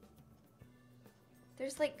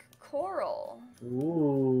 There's like coral.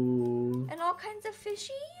 Ooh. And all kinds of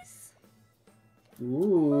fishies.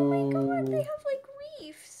 Ooh. Oh my god, they have like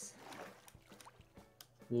reefs.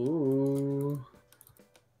 Ooh.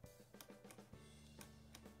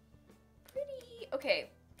 Pretty. Okay.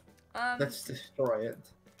 Let's destroy it.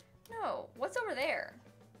 No. What's over there?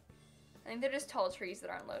 I think they're just tall trees that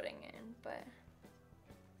aren't loading in, but...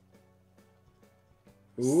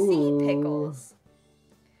 Ooh. Sea pickles.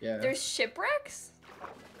 Yeah. There's shipwrecks?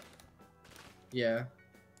 Yeah.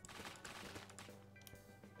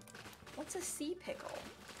 What's a sea pickle?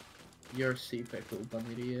 You're a sea pickle, dumb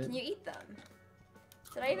idiot. Can you eat them?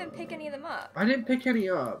 Did I even pick any of them up? I didn't pick any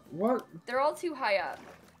up. What? They're all too high up.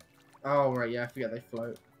 Oh, right, yeah, I forget they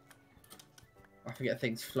float. I forget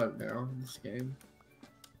things float now in this game.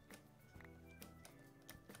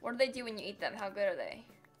 What do they do when you eat them? How good are they?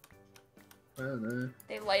 I don't know.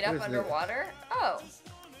 They light What up is underwater? Oh.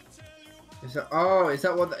 Is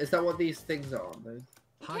that what these things are? Those...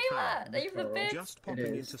 Hi, Kayla, fam. thank you for the bits. Just popping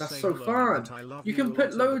in is. to That's say so hello fun. and that I love You can a put lot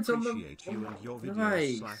and loads on them. appreciate you and your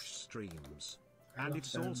Nice. videos / streams. I And love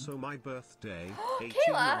it's them. also my birthday.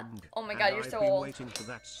 Kayla! Oh my god, you're so I've been old. waiting for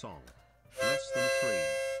that song. Less than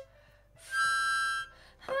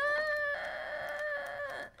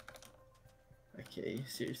 3. Okay,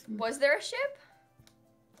 seriously. Was there a ship?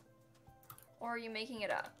 Or are you making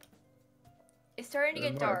it up? It's starting to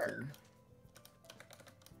There get might have dark. been.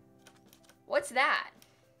 What's that?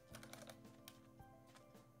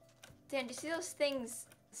 Dan, do you see those things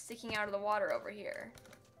sticking out of the water over here?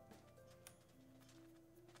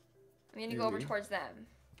 I'm gonna go over Maybe. towards them.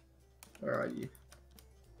 Where are you?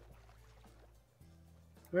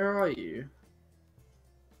 Where are you?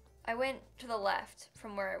 I went to the left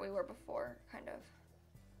from where we were before, kind of.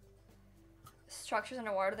 Structures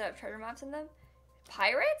underwater that have treasure maps in them?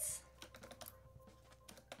 Pirates?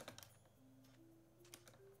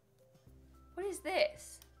 What is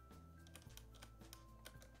this?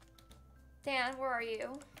 Dan, where are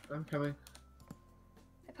you? I'm coming.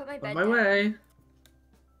 I put my bed On my down. way.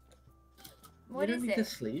 What you is don't need to it?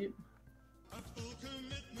 sleep.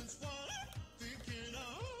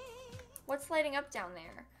 What's lighting up down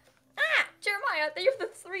there? Ah! Jeremiah, thank you for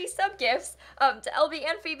the 3 sub gifts. To LB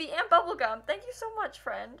and Phoebe and Bubblegum. Thank you so much,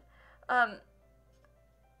 friend. Can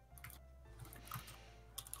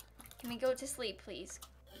we go to sleep, please?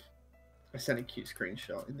 I sent a cute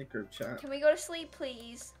screenshot in the group chat. Can we go to sleep,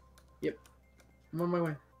 please? I'm on my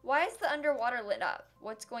way. Why is the underwater lit up?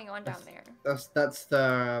 What's going on down there? That's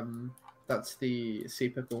the sea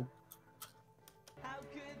pickle.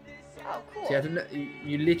 Oh, cool. See, I didn't know,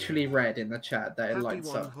 you literally read in the chat that it Happy lights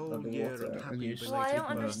one up whole year underwater, and and happy you Well, I don't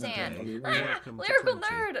belated understand. birthday. Ah, Welcome to Lyrical 20.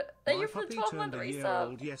 nerd! Thank My you for the puppy 12-month turned a year resub.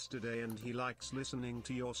 old yesterday and he likes listening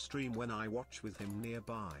to your stream when I watch with him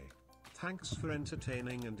nearby. Thanks for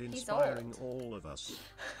entertaining and inspiring all of us.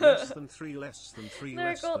 Less than 3, less than 3,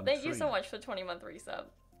 less Lyrical, than thank you 3. so much for the 20-month resub.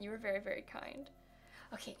 You were very, very kind.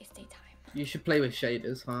 Okay, it's daytime. You should play with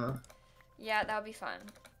shaders, huh? Yeah, that would be fun.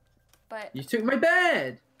 But, You took my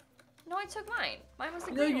bed! no, I took mine. Mine was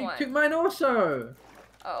the No, green you one. took mine also!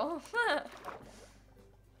 Oh.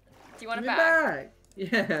 Do you want it Give back?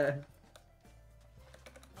 Yeah.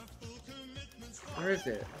 Where is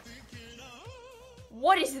it?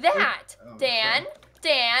 What is that? Oh, Dan? sorry.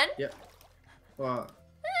 Dan? Yep. What?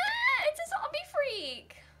 Ah, it's a zombie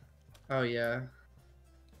freak! Oh, yeah.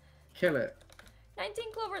 Kill it.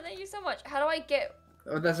 19 Clover, thank you so much. How do I get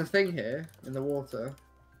Oh, there's a thing here in the water.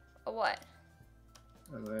 a what?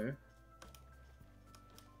 I don't know.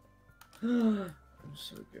 I'm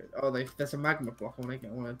so good. Oh, there's a magma block. I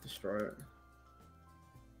want to destroy it.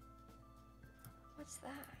 What's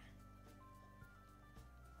that?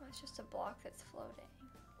 Oh, it's just a block that's floating.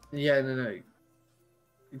 Yeah, no.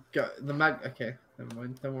 Got the mag. Okay, never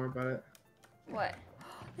mind. Don't worry about it. What?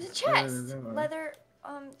 There's a No, no, chest! no, no. Leather,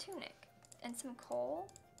 tunic. And some coal.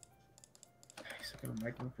 Nice, I got a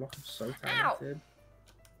magma block. I'm so Ow!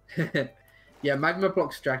 talented. Yeah, magma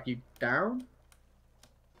blocks drag you down.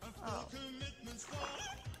 Oh.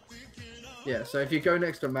 Yeah, so if you go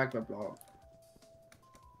next to a magma block.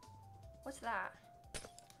 What's that?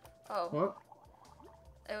 Oh. What?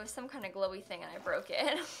 It was some kind of glowy thing and I broke it.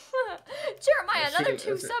 Jeremiah, Let's another see,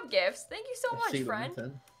 2 let's see. sub gifts. Thank you so I much, see them friend.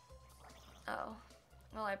 then. Oh.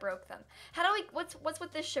 Well, I broke them. How do we... What's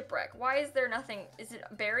with this shipwreck? Why is there nothing... Is it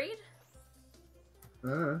buried?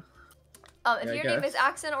 Ah. If Yeah, I your name is guess.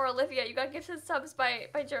 Axon or Olivia, you got gifted subs by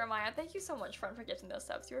Jeremiah. Thank you so much, friend, for gifting those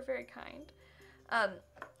subs. You were very kind.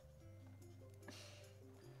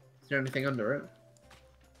 Is there anything under it?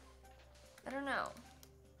 I don't know.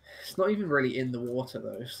 It's not even really in the water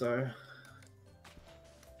though, so.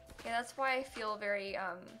 Yeah, that's why I feel very,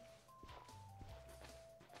 I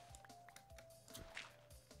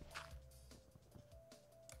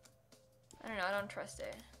don't know, I don't trust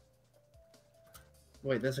it.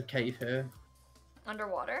 Wait, there's a cave here.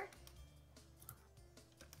 Underwater?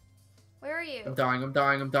 Where are you? I'm dying, I'm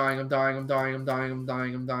dying, I'm dying, I'm dying, I'm dying, I'm dying, I'm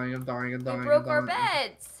dying, I'm dying, I'm dying, I'm dying. We broke I'm our dying.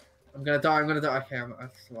 beds! I'm gonna die, I'm gonna die. Okay,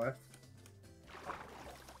 I've survived.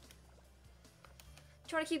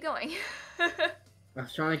 Do you want to keep going? I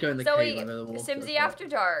was trying to go in the Zoe, cave under the water. Simsie but After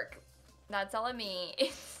Dark. That's all I mean.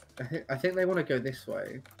 I think they want to go this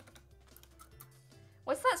way.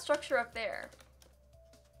 What's that structure up there?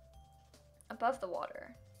 Above the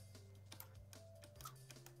water.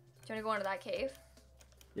 Do you want to go into that cave?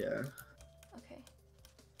 Yeah. Okay.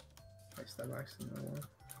 I step back to that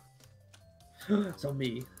one. It's on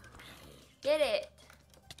me. Get it.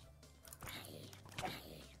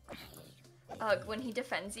 Ugh, when he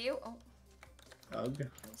defends you. Oh, Ugh.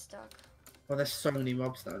 I'm stuck. Oh, there's so many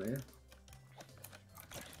mobs down here.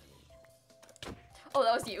 Oh,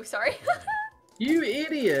 that was you. Sorry. You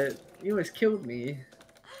idiot! You almost killed me.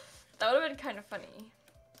 That would have been kind of funny.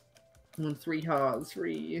 I'm on 3 hearts,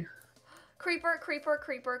 3. Creeper, creeper,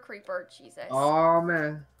 creeper, creeper. Jesus. Oh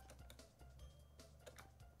man.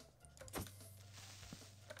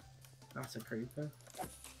 That's a creeper.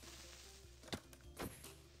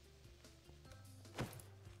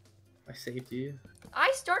 I saved you.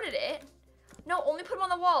 I started it. No, only put him on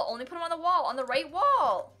the wall. Only put him on the wall. On the right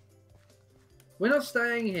wall. We're not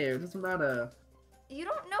staying here. It doesn't matter. You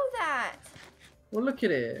don't know that. Well, look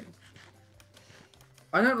at it.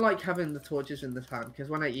 I don't like having the torches in the pan because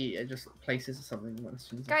when I eat, it just places something.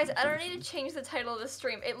 Guys, I don't need to change the title of the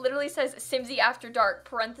stream. It literally says Simsie After Dark,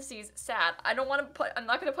 parentheses, sad. I don't want to put, I'm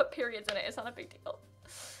not going to put periods in it. It's not a big deal.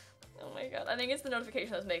 Oh my god. I think it's the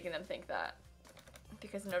notification that's making them think that.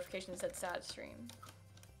 Because the notification said sad stream.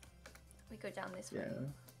 We go down this way.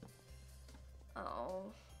 Yeah. Oh.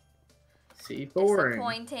 See, boring.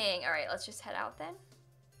 Disappointing. Alright, let's just head out then.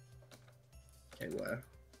 Okay, where?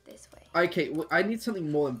 This way. Okay, well, I need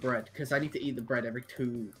something more than bread because I need to eat the bread every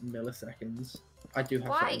 2 milliseconds. I do have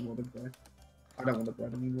Why? something more than bread. I don't want the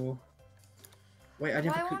bread anymore. Wait, I never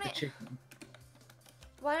Why cooked won't the it- chicken.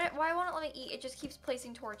 Why won't it let me eat? It just keeps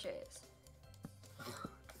placing torches.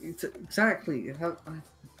 It's exactly. I don't know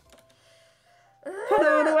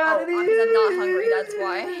Oh, how to because I'm not hungry, that's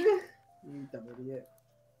why. You dumb idiot.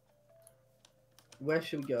 Where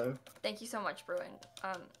should we go? Thank you so much, Bruin.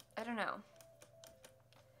 I don't know.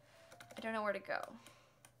 I don't know where to go.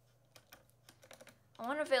 I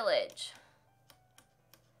want a village.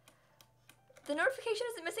 The notification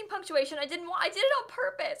isn't missing punctuation. I did it on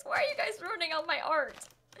purpose. Why are you guys ruining all my art?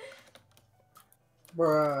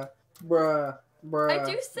 Bruh. I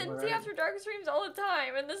do Simsie After Dark streams all the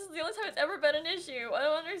time, and this is the only time it's ever been an issue. I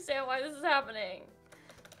don't understand why this is happening.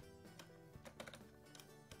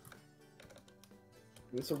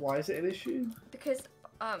 So why is it an issue? Because,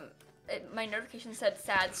 my notification said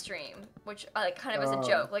sad stream, which, like, kind of as a Oh.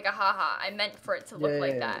 joke, like a haha. I meant for it to look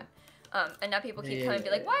like Yeah. that. And now people keep coming and be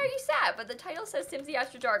like, why are you sad? But the title says Simsie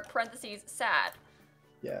After Dark, parentheses, sad.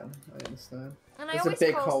 Yeah, I understand. And I There's a always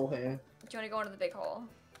big call... hole here. Do you want to go into the big hole?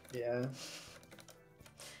 Yeah.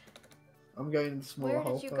 I'm going in the smaller Where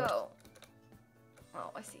hole did you first. go?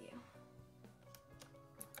 Oh, I see you.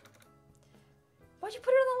 Why'd you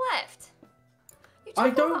put it on the left? You I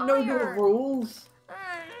took don't all know the your iron. rules.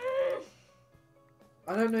 Mm.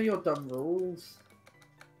 I don't know your dumb rules.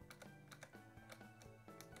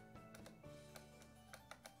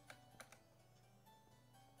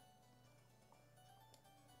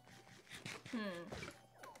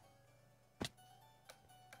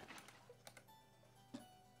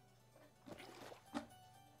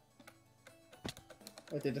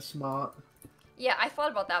 I did a smart. Yeah, I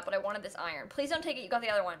thought about that, but I wanted this iron. Please don't take it. You got the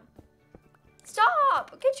other one.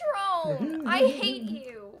 Stop! Get your own! I hate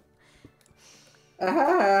you!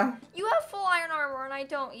 Ahaha! You have full iron armor and I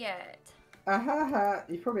don't yet. Ahaha!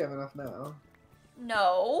 You probably have enough now.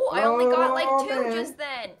 No, I only got like Oh, 2 man. just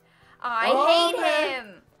then. I Oh, hate man.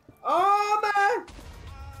 him! Oh man!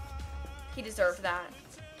 He deserved that.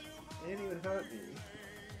 It didn't even hurt me.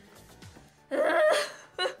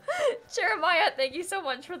 Jeremiah, thank you so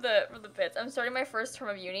much for the bits. I'm starting my first term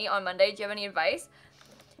of uni on Monday. Do you have any advice?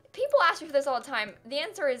 People ask me for this all the time. The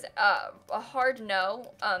answer is a hard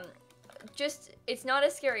no. Just it's not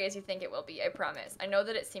as scary as you think it will be. I promise. I know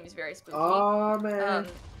that it seems very spooky. Oh man!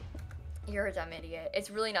 You're a dumb idiot.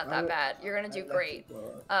 It's really not that bad. You're gonna do great.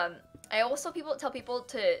 Well. I also tell people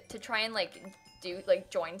to try and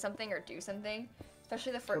join something or do something,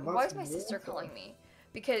 especially the first. Well, Why that's is my sister water. calling me?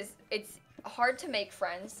 Because it's hard to make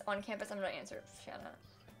friends on campus. I'm gonna answer, Shanna.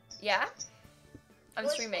 Yeah, I'm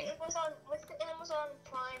streaming. What's the Amazon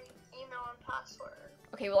Prime email and password?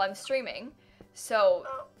 Okay, well I'm streaming, so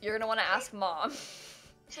Oh, you're gonna want to ask mom.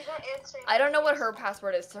 she's not answering. I don't know what her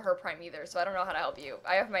password is to her Prime either, so I don't know how to help you.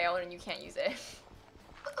 I have my own and you can't use it.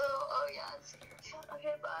 Oh yeah.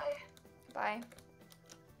 Okay, bye. Bye.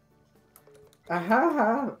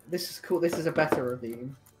 Ahaha! This is cool. This is a better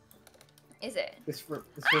ravine. Is it? This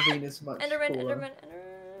ravine is much Enderman, cooler. Enderman,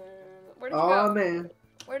 Where did you Oh go? man!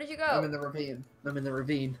 Where did you I'm go? in the ravine. I'm in the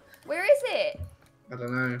ravine. Where is it? I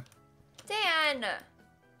don't know. Dan!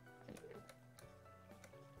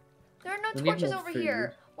 There are no We need torches more over food.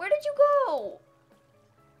 here. Where did you go?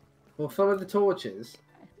 Well, follow the torches.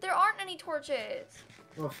 There aren't any torches.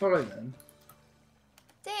 Well, follow them.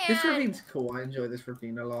 Dan. This ravine's cool. I enjoy this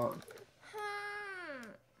ravine a lot.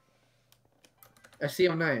 I see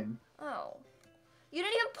your name. Oh. You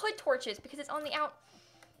didn't even put torches because it's on the out.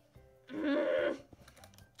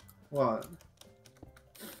 What?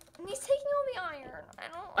 And he's taking all the iron. I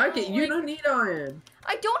don't. Okay, you don't need iron.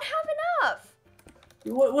 I don't have enough.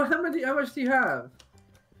 What? How much do you have?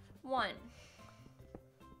 1.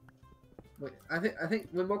 Wait, I think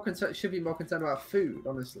we're more concerned. Should be more concerned about food,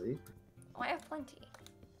 honestly. Oh, I have plenty.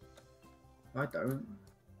 I don't.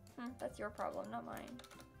 That's your problem, not mine.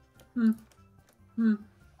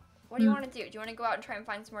 What do you want to do? Do you want to go out and try and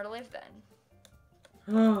find somewhere to live then?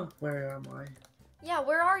 Oh, where am I? Yeah,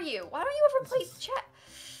 where are you? Why don't you ever place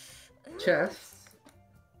Chest?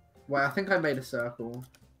 Well, I think I made a circle.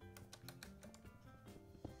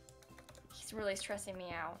 He's really stressing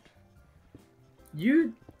me out.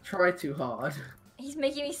 You try too hard. He's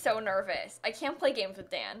making me so nervous. I can't play games with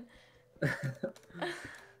Dan.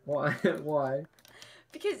 Why? Why?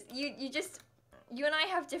 Because you and I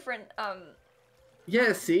have different,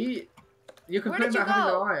 Yeah, see? You Where complain did you about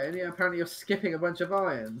having no go? iron, yeah, apparently you're skipping a bunch of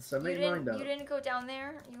irons, so make mind up. You didn't go down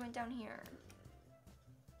there, you went down here.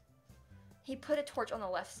 He put a torch on the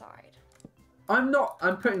left side. I'm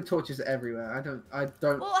putting torches everywhere. I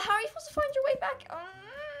don't. Well, how are you supposed to find your way back?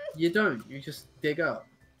 You don't, you just dig up.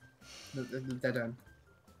 The dead end.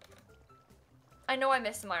 I know I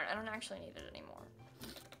missed some iron. I don't actually need it anymore.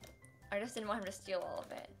 I just didn't want him to steal all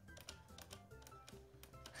of it.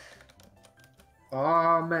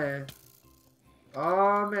 Oh man.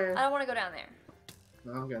 Oh man. I don't want to go down there.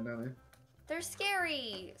 No, I'm going down there. They're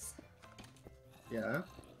scaries. Yeah.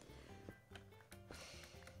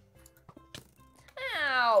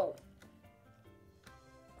 Ow.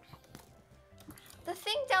 The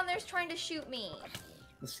thing down there's trying to shoot me.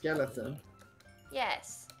 The skeleton.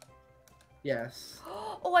 Yes. Yes.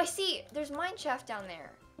 Oh, I see. There's mine shaft down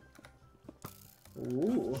there.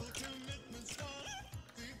 Ooh.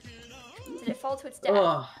 Did it fall to its death?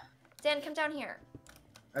 Oh, Dan, come down here.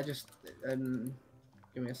 I just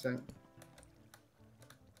give me a sec.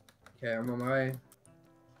 Okay, I'm on my way.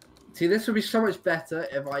 See, this would be so much better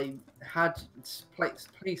if I had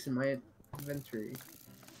place in my inventory.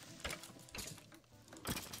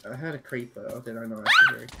 I heard a creeper, or did I not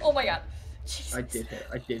actually hear? Oh my god. Jesus. I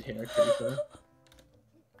did hear a creeper.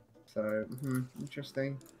 So,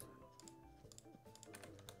 interesting.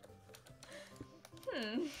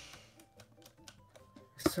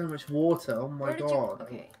 So much water, oh my god.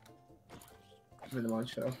 Okay. I'm in the mine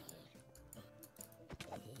shaft.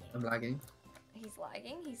 I'm lagging. He's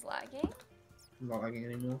lagging, he's lagging. I'm not lagging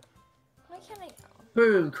anymore. Why can't I go?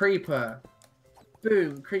 Boom, creeper.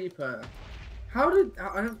 Boom, creeper. How did...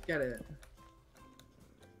 I don't get it.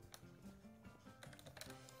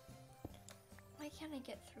 Why can't I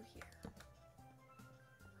get through here?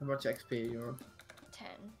 How much XP are you on? 10.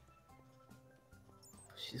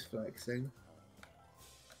 She's flexing.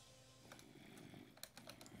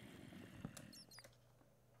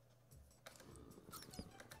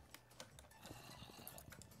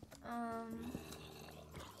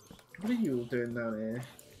 What are you all doing down here?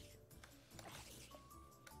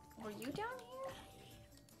 Were you down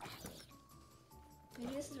here?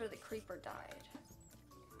 Maybe this is where the creeper died.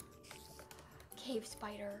 Cave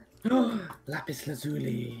spider. Lapis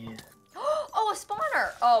lazuli. Oh, a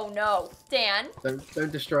spawner! Oh no, Dan.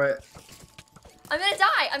 Don't destroy it. I'm gonna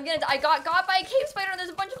die. I got by a cave spider and there's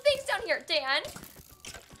a bunch of things down here, Dan.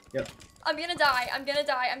 Yep. I'm gonna die.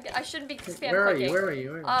 I shouldn't be spam Where are clicking. you? Where are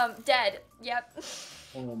you? Dead. Yep.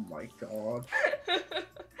 Oh my god.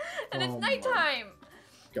 And it's Oh nighttime.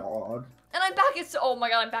 God. And I'm back at oh my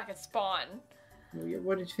god, I'm back at spawn.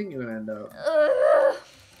 Where did you think you were gonna end up? Ugh.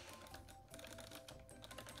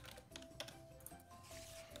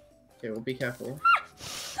 Okay, well, be careful.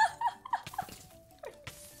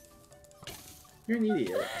 You're an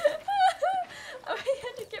idiot. I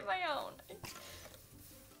had to get my own.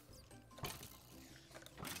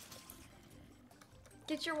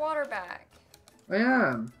 Get your water back. I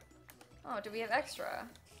am. Oh, do we have extra?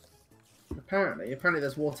 Apparently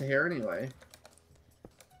there's water here anyway.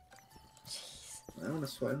 Jeez. I want to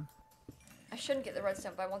swim. I shouldn't get the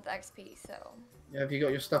redstone, but I want the XP, so. Yeah, have you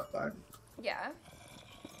got your stuff back? Yeah.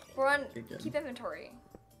 We're on Okay, good. keep inventory.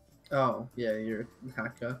 Oh, yeah, you're a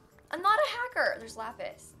hacker. I'm not a hacker. There's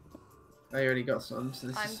lapis. I already got some, so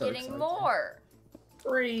this I'm is so getting exciting. more.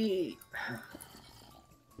 3!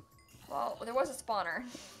 Well, there was a spawner,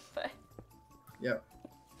 but Yep.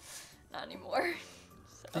 not anymore.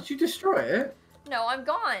 So. Did you destroy it? No, I'm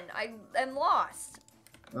gone. I am lost.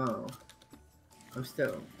 Oh. I'm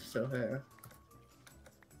still here.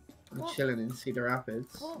 chilling in Cedar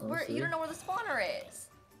Rapids. Well, honestly. you don't know where the spawner is.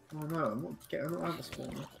 Oh no, I'm not out of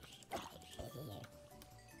spawn.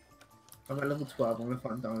 I'm at level 12, I'm gonna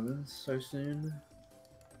find diamonds so soon.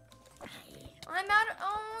 I'm out of,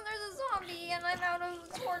 oh, there's a zombie and I'm out of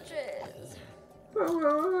torches.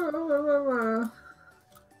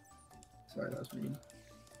 Sorry, that was mean.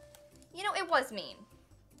 You know, it was mean.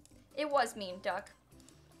 It was mean, Duck.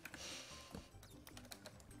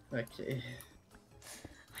 Okay.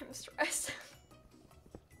 I'm stressed.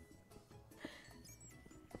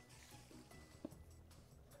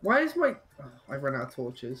 Why is my... Oh, I ran out of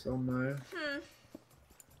torches, oh no.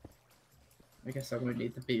 I guess I won't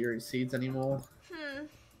need the beetroot seeds anymore.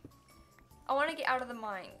 I want to get out of the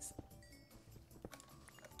mines.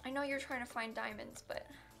 I know you're trying to find diamonds, but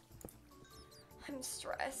I'm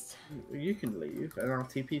stressed. You can leave and I'll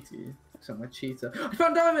TP to you. Except my cheater. I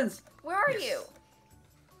found diamonds! Where are Yes. you?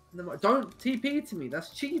 No, don't TP to me, that's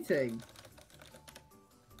cheating.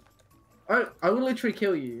 I will literally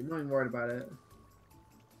kill you, I'm not even worried about it.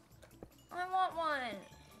 I want one.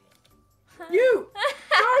 You! No!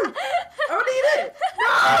 I don't need it!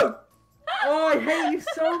 No! Oh, I hate you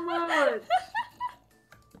so much!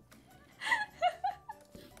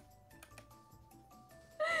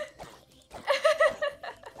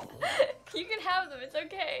 You can have them, it's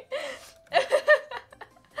okay.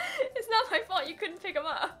 It's not my fault you couldn't pick them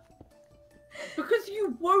up. Because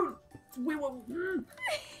you won't... We won't...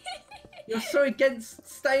 You're so against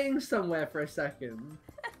staying somewhere for a second.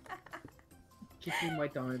 Give me my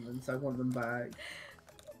diamonds, I want them back.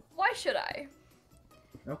 Why should I?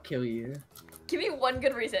 I'll kill you. Give me one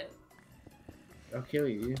good reason. I'll kill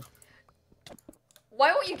you.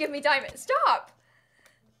 Why won't you give me diamonds? Stop!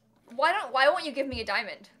 Why won't you give me a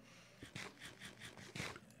diamond?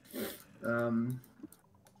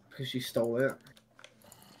 Because you stole it.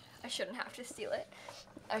 I shouldn't have to steal it.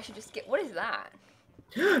 I should just get, what is that?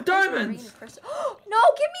 Diamonds! No,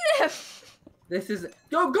 give me them! This is...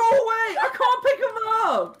 Yo, go away! I can't pick them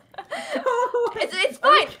up! Go away! It's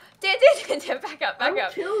fine! Dan, back up.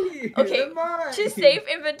 I'll kill you! Okay, They're mine. just save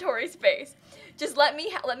inventory space. Just let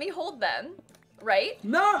me hold them, right?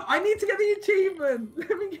 No, I need to get the achievement!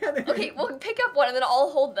 Let me get it! Okay, well pick up one and then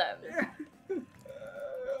I'll hold them.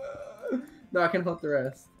 No, I can hold the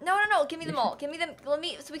rest. No, give me them all. Give me them,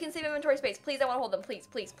 so we can save inventory space. Please, I want to hold them. Please,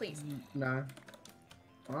 please, please. No.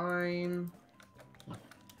 Fine.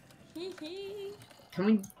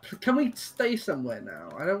 Can we stay somewhere now?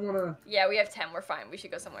 I don't want to... Yeah, we have 10. We're fine. We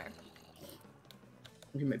should go somewhere.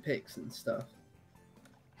 We can make picks and stuff.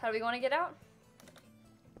 How do we want to get out?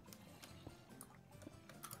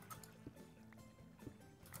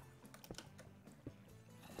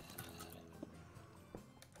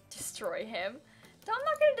 Destroy him? No, I'm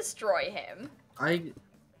not going to destroy him.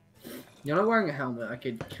 You're not wearing a helmet. I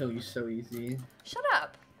could kill you so easy. Shut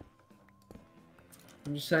up.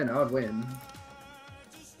 I'm just saying I'd win.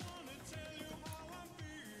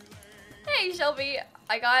 Hey, Shelby.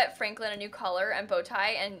 I got Franklin a new collar and bow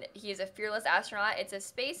tie, and he's a fearless astronaut. It's a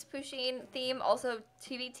space pushing theme. Also,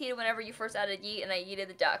 TVT whenever you first added yeet, and I yeeted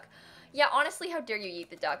the duck. Yeah, honestly, how dare you yeet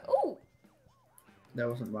the duck? Ooh. There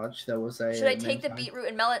wasn't much. There was a... Should I take the beetroot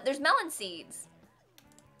and melon? There's melon seeds.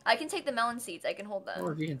 I can take the melon seeds. I can hold them.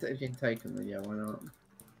 Oh, if you can take them, then yeah, why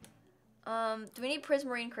not? Do we need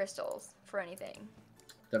prismarine crystals for anything?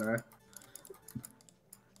 Don't know.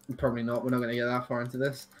 Probably not. We're not going to get that far into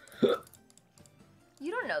this.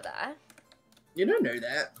 You don't know that. You don't know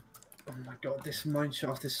that. Oh my god, this mine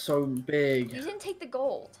shaft is so big. You didn't take the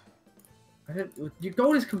gold. Your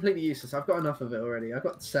gold is completely useless. I've got enough of it already. I've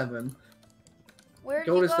got 7. Where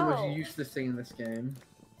Gold you is go? the most useless thing in this game.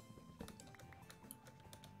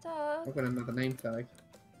 Duh. I've got another name tag.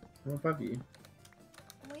 I'm above you.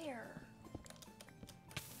 Where?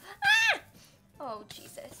 Ah! Oh,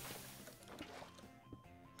 Jesus.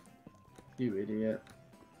 You idiot.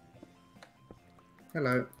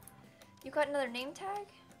 Hello. You got another name tag?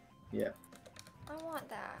 Yeah. I want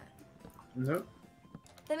that. Nope.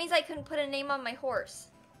 That means I couldn't put a name on my horse.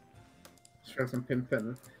 Let's try some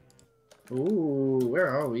pimpin'. Ooh, where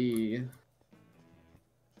are we?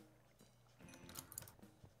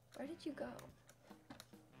 Where did you go?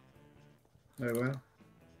 Nowhere.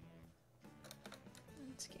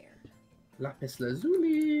 I'm scared. Lapis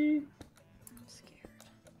lazuli. I'm scared.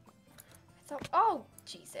 I thought, oh,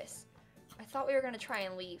 Jesus. I thought we were going to try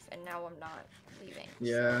and leave, and now I'm not leaving.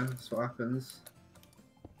 Yeah, that's what happens.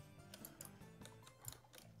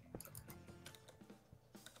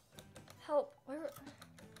 Help. Where?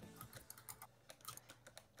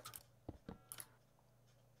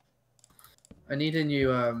 I need a new,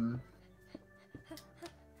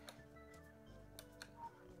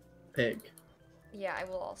 pick. Yeah, I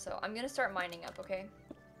will also. I'm gonna start mining up, okay?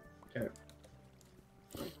 Okay.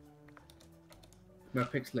 My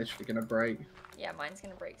pick's literally gonna break. Yeah, mine's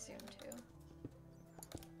gonna break soon, too.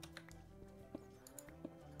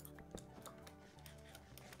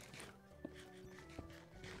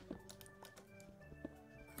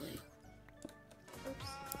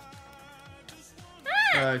 Oops.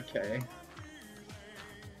 Okay.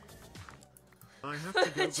 I have to go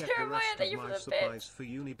get the Jeremiah, rest thank of you for my the supplies bits. for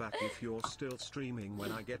uni back if you're still streaming.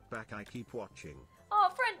 When I get back, I keep watching. Oh,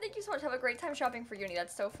 friend, thank you so much. Have a great time shopping for uni.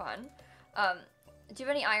 That's so fun. Do you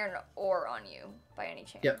have any iron ore on you, by any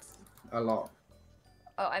chance? Yep. A lot.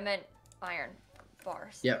 Oh, I meant iron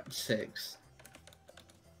bars. Yep, 6.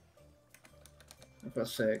 I've got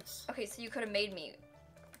 6. Okay, so you could have made me,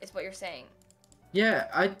 is what you're saying. Yeah,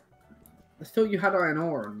 I thought you had iron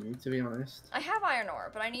ore on you, to be honest. I have iron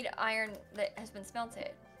ore, but I need iron that has been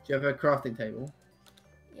smelted. Do you have a crafting table?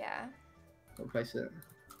 Yeah. I'll place it.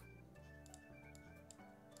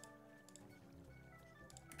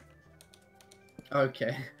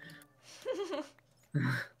 Okay.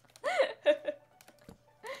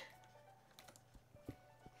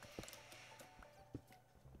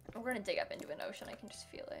 We're gonna dig up into an ocean. I can just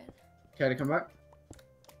feel it. Okay to come back?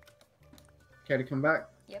 Okay to come back?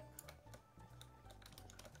 Yep.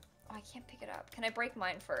 Oh, I can't pick it up. Can I break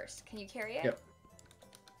mine first? Can you carry it? Yep.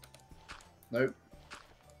 Nope.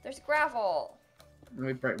 There's gravel. Let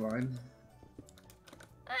me break mine.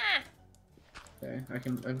 Ah! Okay,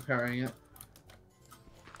 I'm carrying it.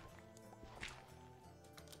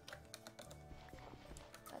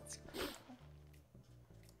 That's cool.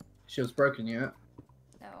 Shield's broken yet?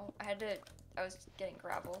 No, I was getting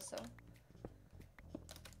gravel, so.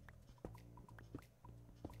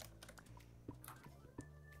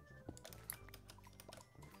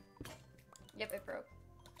 Yep, it broke.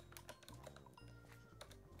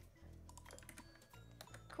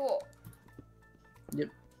 Cool. Yep.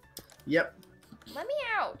 Yep. Let me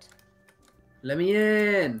out. Let me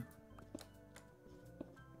in!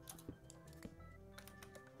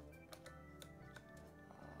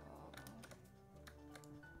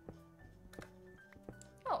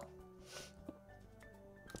 Oh.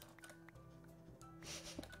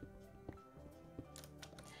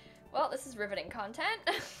 Well, this is riveting content.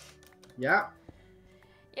 Yeah.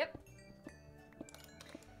 Yep.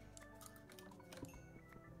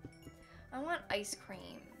 I want ice cream.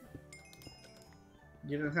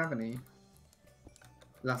 You don't have any.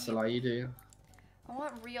 That's a lie, you do. I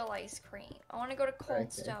want real ice cream. I want to go to Cold Okay.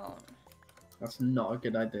 Stone. That's not a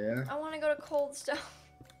good idea. I want to go to Cold Stone.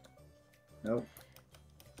 Nope.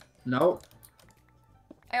 Nope.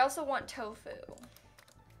 I also want tofu.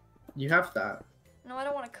 You have that. No, I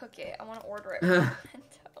don't want to cook it. I want to order it from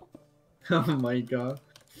Bento. Oh my god.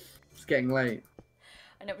 It's getting late.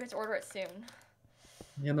 I know, but just order it soon.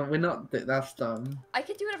 You know, we're not. That's dumb. I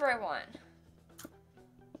can do whatever I want.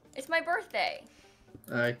 It's my birthday.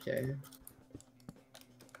 Okay.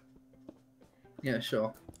 Yeah,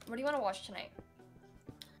 sure. What do you want to watch tonight?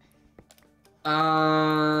 Why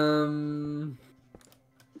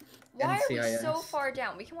are we so NCIS. far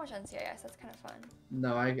down? We can watch NCIS. That's kind of fun.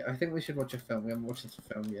 No, I think we should watch a film. We haven't watched this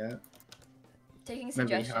film yet. Taking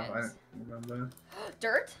Maybe we suggestions. have. I don't remember.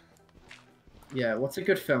 Dirt? Yeah, what's a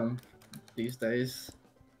good film these days?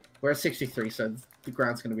 We're at 63, so the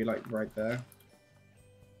ground's gonna be like right there.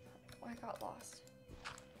 Oh, I got lost.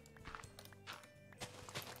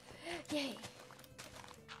 Yay.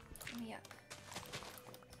 Let me up.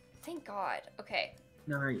 Thank God. Okay.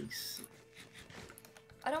 Nice.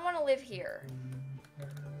 I don't want to live here.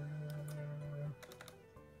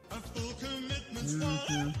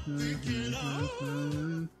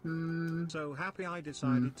 So happy I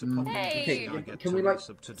decided to pop Hey! into the I get Can to we like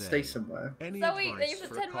resub today. stay somewhere? Any Zoe, thank you advice for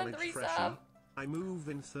for a 10 month college resub. freshie? I move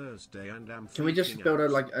in Thursday and am Can we just freaking build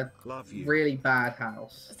out. a Love you. really bad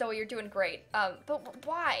house? Zoe, you're doing great. But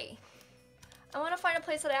why? I want to find a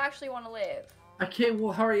place that I actually want to live. Okay,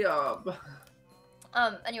 well hurry up.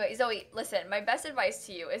 Anyway, Zoe, listen, my best advice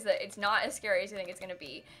to you is that it's not as scary as you think it's gonna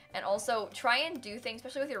be. And also, try and do things,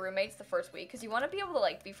 especially with your roommates the first week, because you want to be able to,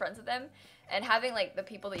 like, be friends with them. And having, like, the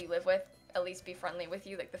people that you live with at least be friendly with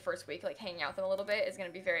you, like, the first week, like, hanging out with them a little bit is gonna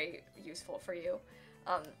be very useful for you.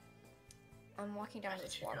 I'm walking down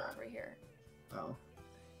this water over here. Oh.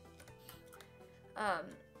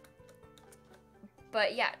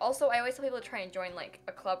 But yeah, also, I always tell people to try and join, like,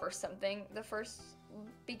 a club or something the first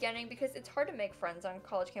beginning, because it's hard to make friends on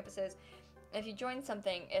college campuses. If you join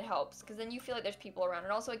something, it helps because then you feel like there's people around,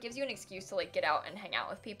 and also it gives you an excuse to like get out and hang out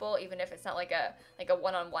with people, even if it's not like a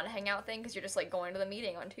one-on-one hangout thing, because you're just like going to the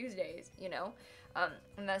meeting on Tuesdays, you know,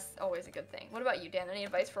 and that's always a good thing. What about you, Dan? Any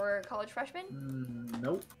advice for college freshmen?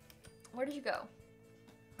 Nope. Where did you go?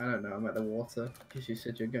 I don't know. I'm at the water because you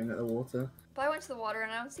said you're going at the water. But I went to the water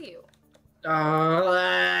and I don't see you.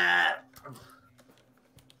 I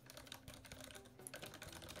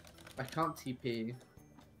can't TP.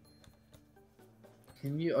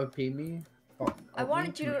 Can you OP me? I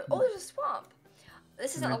wanted you to. Oh, there's a swamp.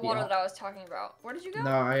 This isn't the water that I was talking about. Where did you go?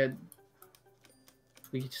 No, I had.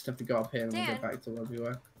 We just have to go up here and we'll Dan. get back to where we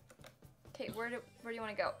were. Okay, where do you want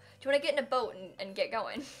to go? Do you want to get in a boat and get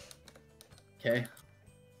going? Okay.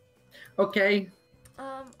 Okay.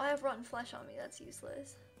 I have rotten flesh on me. That's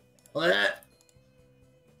useless. Blech.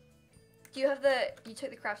 Do you have the? You took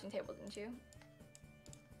the crafting table, didn't you?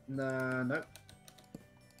 Nah, nope.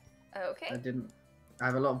 Okay. I didn't. I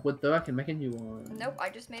have a lot of wood though. I can make a new one. Nope, I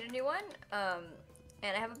just made a new one. And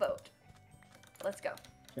I have a boat. Let's go.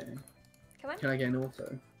 Okay. Come on. Can I get an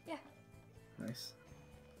auto? Yeah. Nice.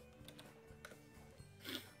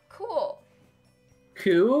 Cool.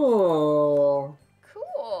 Cool.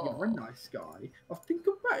 Cool. You're a nice guy. I'll think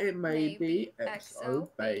about it maybe. Maybe. XO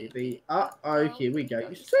baby. baby. Uh-oh, here we go.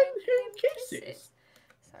 You send him kisses.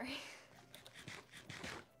 Sorry.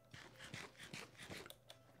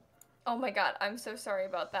 Oh my god, I'm so sorry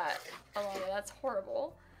about that, Alana. That's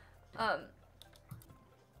horrible.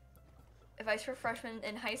 Advice for freshmen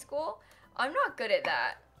in high school? I'm not good at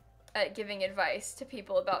that, at giving advice to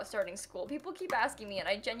people about starting school. People keep asking me, and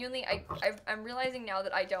I genuinely, I'm realizing now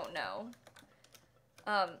that I don't know.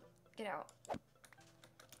 Get out.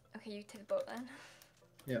 Okay, you take the boat then.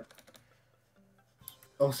 Yep.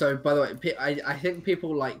 Also, by the way, I think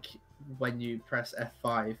people like when you press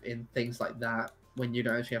F5 in things like that, when you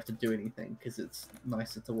don't actually have to do anything, because it's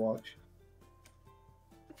nicer to watch.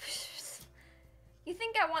 You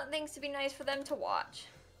think I want things to be nice for them to watch?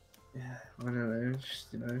 Yeah, I don't know,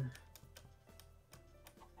 just, you know.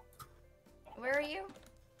 Where are you?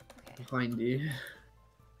 Okay. Behind you.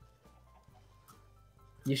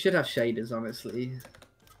 You should have shaders, honestly.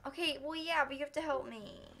 Okay, well yeah, but you have to help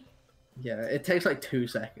me. Yeah, it takes like 2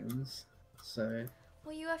 seconds, so...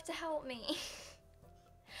 Well, you have to help me.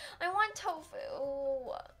 I want tofu.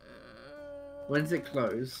 When does it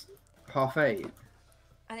close? 8:30?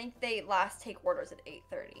 I think they last take orders at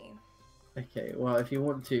 8:30. Okay, well, if you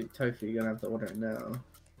want tofu, you're gonna have to order it now.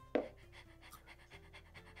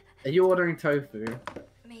 Are you ordering tofu?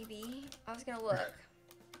 Maybe. I was gonna look.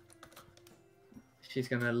 She's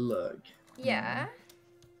gonna look. Yeah.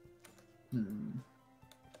 Hmm.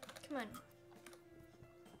 Come on.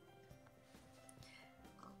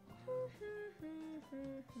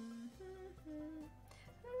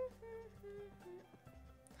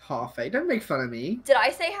 8:30? Don't make fun of me. Did I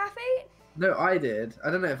say 8:30? No, I did. I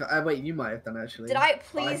don't know if... wait, you might have done, actually. Did I?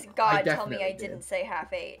 Please, God, tell me definitely I didn't say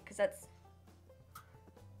 8:30, because that's...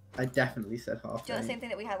 I definitely said 8:30. Do you want the same thing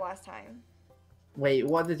that we had last time? Wait,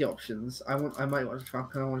 what are the options? I might want to try...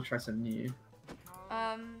 I want to try some new.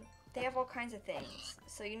 They have all kinds of things,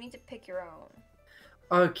 so you need to pick your own.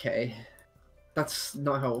 Okay. That's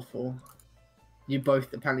not helpful.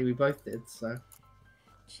 Apparently we both did, so...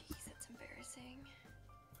 Jeez, that's embarrassing.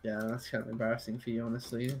 Yeah, that's kind of embarrassing for you,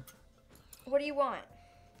 honestly. What do you want?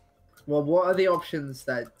 Well, what are the options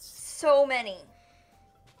that... So many.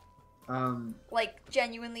 Um... Like,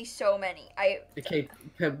 genuinely so many. Okay,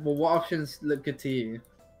 well, what options look good to you?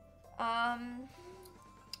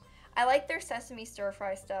 I like their sesame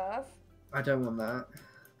stir-fry stuff. I don't want that.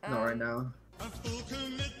 Not right now.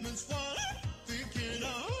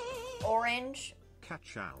 Orange.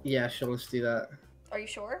 Catch out. Yeah, sure, let's do that. Are you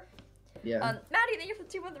sure? Yeah. Maddie, thank you for the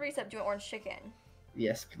 213 sub. Do you want orange chicken?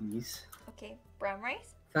 Yes, please. Okay. Brown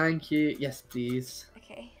rice? Thank you. Yes, please.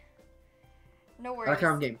 Okay. No I worries. like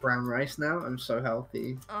how I'm getting brown rice now. I'm so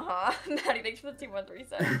healthy. Uh-huh. Maddie, thanks for the 213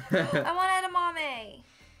 sub. I want edamame.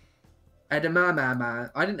 Edamame.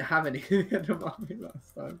 I didn't have any edamame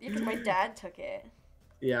last time. Yeah, because my dad took it.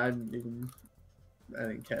 Yeah, I didn't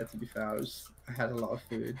care, to be fair. I had a lot of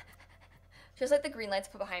food. Just like the green lights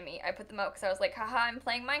put behind me. I put them out because I was like, haha, I'm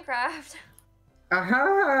playing Minecraft.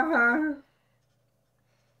 Aha!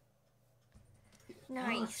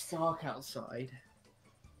 Nice. It's dark outside.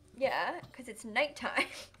 Yeah, because it's nighttime.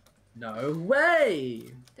 No way!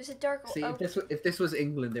 There's a dark... See, if this was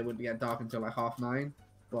England, it wouldn't get dark until like 9:30.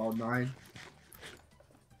 Well, 9.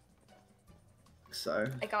 So...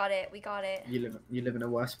 I got it. We got it. You live in a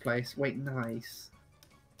worse place. Wait, nice.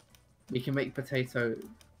 We can make potato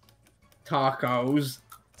tacos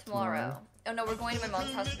Tomorrow. Oh no, we're going to my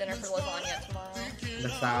mom's house for dinner for lasagna tomorrow. The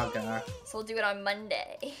saga. So we'll do it on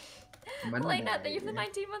Monday. Monday. Lena, thank you for the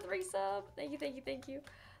 19-month resub. Thank you, thank you, thank you.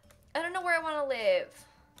 I don't know where I want to live.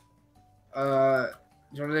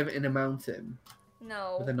 Do you want to live in a mountain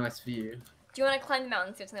No. with a nice view? Do you want to climb the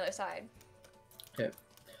mountain, see what's on the other side? Okay.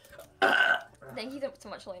 Thank you so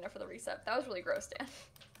much, Elena, for the resub. That was really gross, Dan.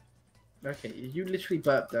 Okay, you literally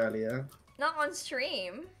burped earlier. Not on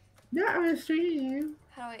stream. Not on stream.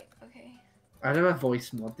 How do I... Okay. I don't have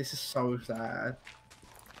voice mod. This is so sad.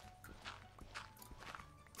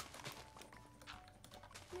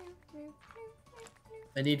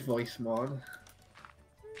 I need voice mod.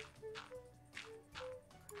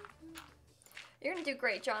 You're gonna do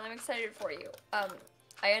great, John. I'm excited for you.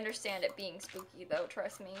 I understand it being spooky, though.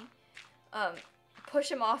 Trust me.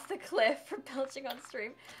 Push him off the cliff for belching on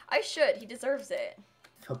stream. I should. He deserves it.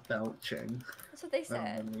 For belching. That's what they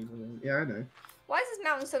said. Yeah, I know. Why is this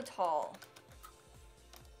mountain so tall?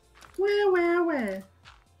 Where?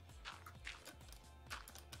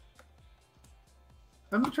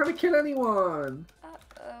 I'm not trying to kill anyone.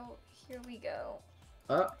 Uh-oh. Here we go.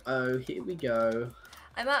 Uh-oh, here we go.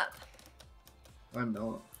 I'm up. I'm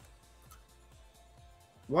not.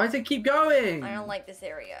 Why does it keep going? I don't like this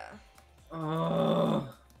area. Oh.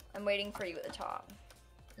 I'm waiting for you at the top.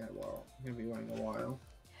 Yeah, well, I'm gonna be waiting a while.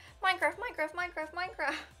 Minecraft, Minecraft, Minecraft,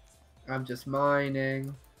 Minecraft. I'm just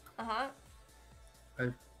mining. Uh-huh. I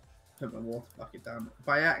put my water bucket down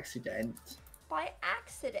by accident. By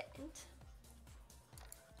accident.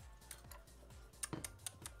 I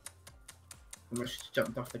almost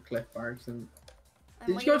jumped off the cliff by accident. I'm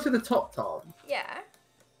Did you go to the top, Tom? Yeah.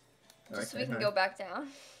 Just so we can go back down.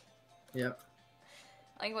 Yep.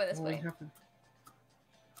 I'm going this What way. happened?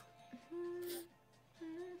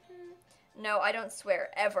 No, I don't swear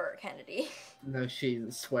ever, Kennedy. No, she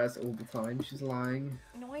swears all the time. She's lying.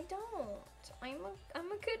 No, I don't. I'm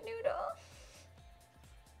a good noodle.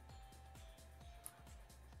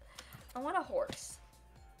 I want a horse.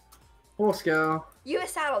 Horse girl. You have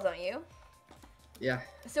a saddle, don't you? Yeah.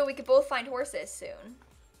 So we could both find horses soon.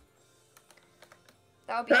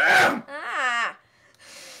 That would be ah.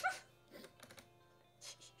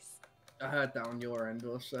 Jeez. I heard that on your end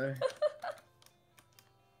also.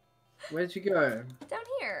 Where'd you go? Down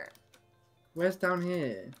here. Where's down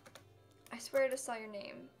here? I swear I just saw your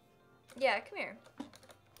name. Yeah, come here.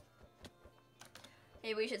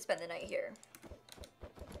 Maybe we should spend the night here.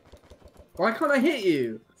 Why can't I hit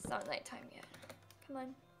you? It's not nighttime yet. Come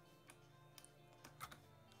on.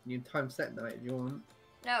 You can time set night if you want.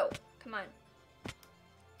 No, come on.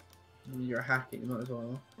 You're hacking, you might as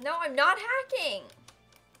well. No, I'm not hacking.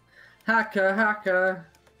 Hacker, hacker.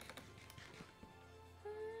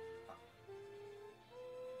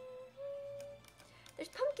 There's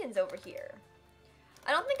pumpkins over here.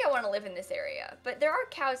 I don't think I want to live in this area, but there are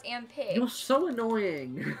cows and pigs. You're so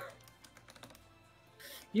annoying.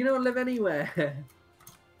 You don't live anywhere.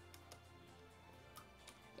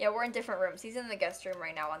 Yeah, we're in different rooms. He's in the guest room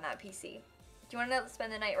right now on that PC. Do you want to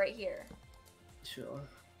spend the night right here? Sure.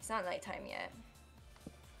 It's not nighttime yet.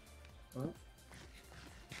 What?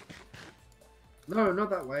 No, not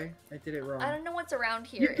that way. I did it wrong. I don't know what's around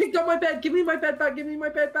here. You picked up my bed. Give me my bed back. Give me my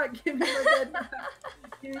bed back. Give me my bed back.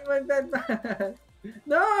 Give me my bed back.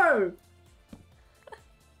 No!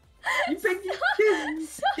 You picked it.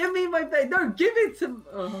 Give me my bed. No, give it to.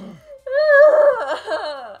 Oh.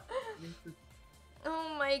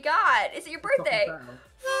 Oh my god. Is it your birthday?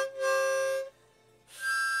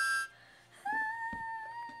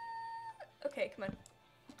 Okay, come on.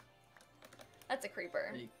 That's a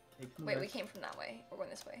creeper. Hey, Wait, we came from that way. We're going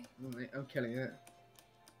this way. I'm killing it.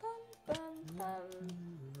 Bum, bum, bum.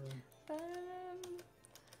 Ba-dum,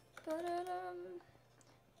 ba-da-dum,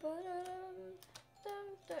 ba-da-dum, dum,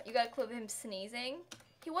 dum. You got a clip of him sneezing?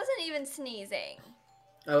 He wasn't even sneezing.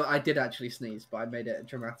 Oh, I did actually sneeze, but I made it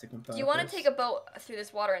dramatic on purpose. Do you want to take a boat through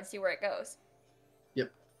this water and see where it goes?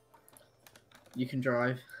 Yep. You can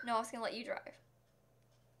drive. No, I was going to let you drive.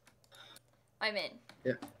 I'm in.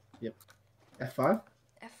 Yep. F5?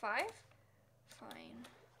 F5? Fine.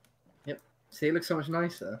 See, it looks so much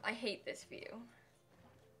nicer. I hate this view.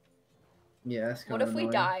 Yeah, that's kind What of if we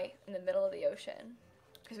annoying. die in the middle of the ocean?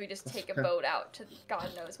 Because we just take a Okay. boat out to God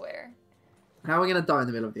knows where. How are we gonna die in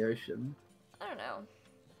the middle of the ocean? I don't know.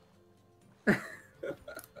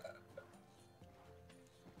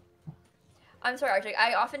 I'm sorry, Arctic.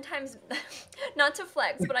 I oftentimes, not to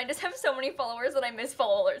flex, but I just have so many followers that I miss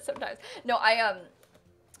follow alerts sometimes. No, I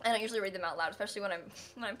don't usually read them out loud, especially when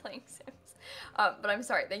I'm playing Sims. But I'm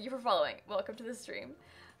sorry. Thank you for following. Welcome to the stream.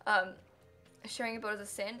 Sharing a boat is a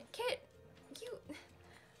sin. Kit,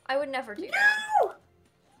 I would never do that. No!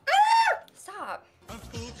 Ah!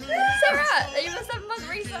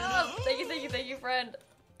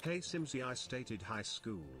 Hey Simsie, I stated high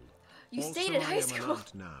school. You Also, stayed in high I am school. an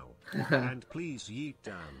aunt now. And please yeet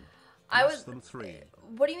Dan. I Less was. than 3.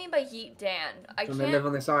 What do you mean by yeet Dan? I Do you can't. want to live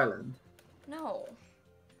on this island? No.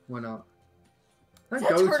 Why not? Is Don't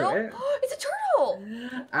that a go turtle? to it. It's a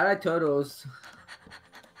turtle. I like turtles.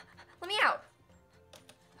 Let me out.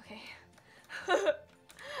 Okay.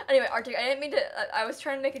 Anyway, Arctic, I didn't mean to. I was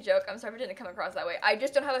trying to make a joke. I'm sorry if it didn't come across that way. I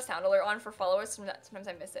just don't have a sound alert on for followers. Sometimes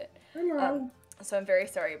I miss it. Hello. So I'm very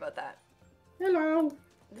sorry about that. Hello.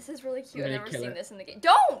 This is really cute. I'm I've gonna never kill seen it. this in the game.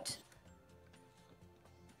 Don't!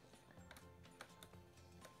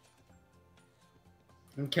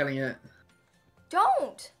 I'm killing it.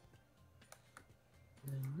 Don't!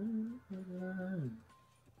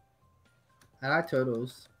 I like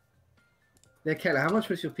turtles. Yeah, Kayla, how much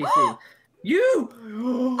was your PC? You!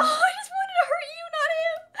 Oh, I just wanted to hurt you, not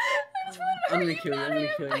him! I just wanted to I'm hurt gonna you, kill you, not I'm gonna him.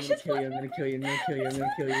 kill you, I I'm gonna just kill you, I'm wanted- gonna kill you, I'm gonna kill you, I'm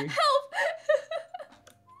gonna kill you. Help!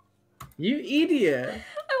 You idiot!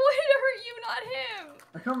 I wanted to hurt you, not him.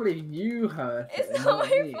 I can't believe you hurt It's him, not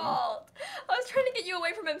my me. fault. I was trying to get you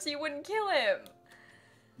away from him so you wouldn't kill him.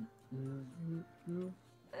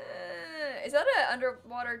 Is that an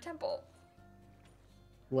underwater temple?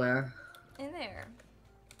 Where? In there.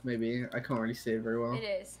 Maybe. I can't really see it very well. It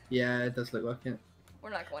is. Yeah, it does look like it. We're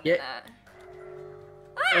not going Yeah. in that.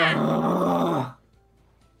 Ah! Ugh.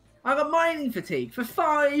 I got mining fatigue for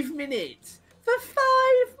 5 minutes. For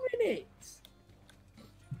 5 minutes.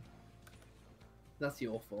 That's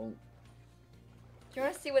your fault. Do you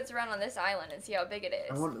want to see what's around on this island and see how big it is?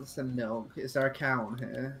 I want some milk. Is there a cow on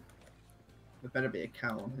here? There better be a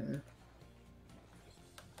cow on here.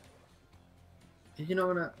 You know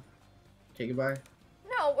what? Okay, goodbye.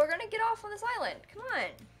 No, we're gonna get off on this island. Come on.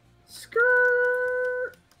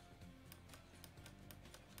 Skirt.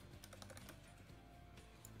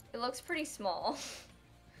 It looks pretty small.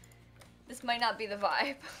 This might not be the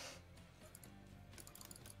vibe.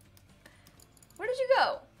 Where did you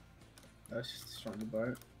go? I was just destroying the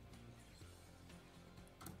boat.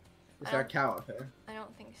 Is there a cow up here? I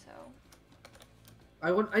don't think so.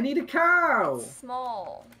 I need a cow! It's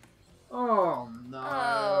small. Oh no.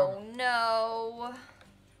 Oh no.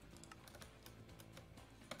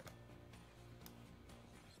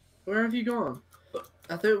 Where have you gone?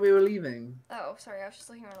 I thought we were leaving. Oh, sorry, I was just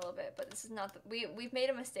looking around a little bit, but this is not the we've made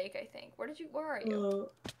a mistake, I think. Where are you?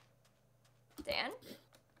 Dan?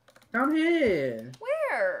 Down here.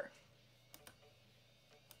 Where?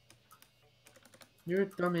 You're a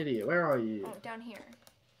dumb idiot. Where are you? Oh, down here.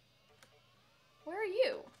 Where are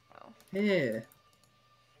you? Oh. Here.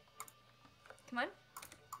 Come on.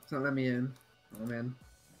 It's not letting me in. I'm in.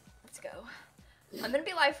 Let's go. I'm gonna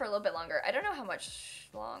be live for a little bit longer. I don't know how much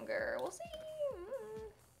longer. We'll see.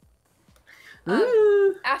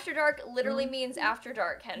 After dark literally means after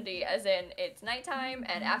dark, Kennedy, as in it's nighttime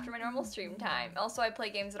and after my normal stream time. Also, I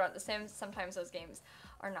play games that aren't The Sims. Sometimes those games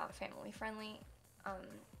are not family friendly,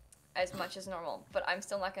 as much as normal. But I'm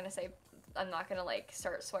still not gonna say, I'm not gonna like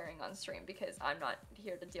start swearing on stream because I'm not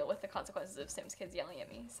here to deal with the consequences of Sims kids yelling at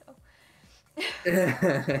me. So.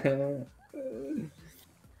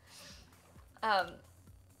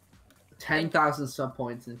 10,000 sub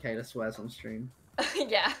points and Kayla swears on stream.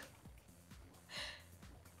 Yeah.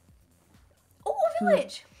 Oh, a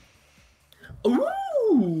village!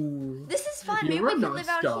 Ooh! This is fun. Maybe You're we a can nice live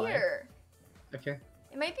out guy. here. Okay.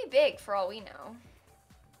 It might be big for all we know.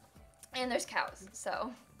 And there's cows,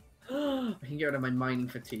 so. I can get rid of my mining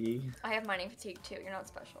fatigue. I have mining fatigue too. You're not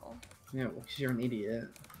special. Yeah, well, because you're an idiot.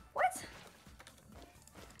 What?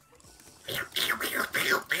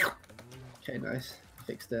 Okay, nice.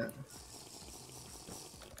 Fixed it.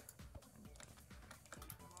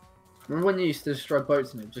 Remember when you used to destroy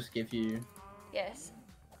boats and it just give you Yes.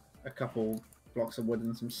 a couple blocks of wood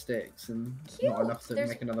and some sticks and Cute. not enough to There's-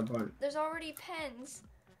 make another boat? There's already pens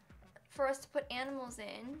for us to put animals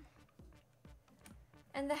in.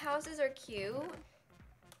 And the houses are cute.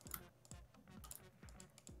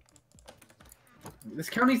 This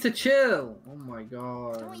cow needs to chill! Oh my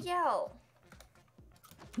god. Don't yell.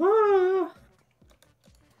 Ah!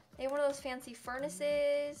 They have one of those fancy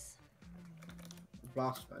furnaces.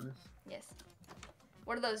 Blast furnace. Yes.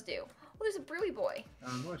 What do those do? Oh, there's a brewy boy.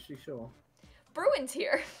 I'm not actually sure. Bruin's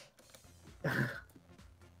here.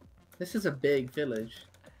 This is a big village.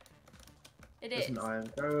 It There's is. an iron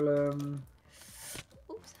golem.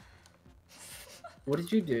 Oops. What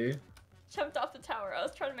did you do? Jumped off the tower. I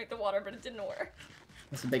was trying to make the water, but it didn't work.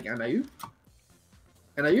 That's a big Anayu.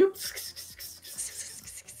 Anayu?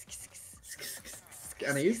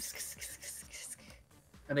 Anayu?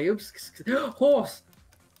 Anayu? Horse!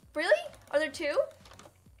 Really? Are there two?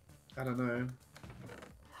 I don't know.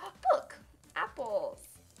 Look! Apples.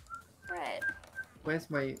 Where's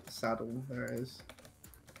my saddle? There it is.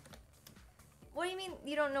 What do you mean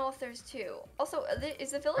you don't know if there's two? Also,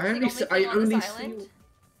 is the village I the only, only thing on this island?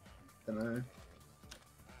 Don't know.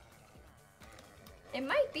 It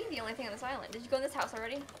might be the only thing on this island. Did you go in this house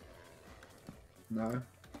already? No.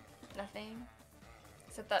 Nothing.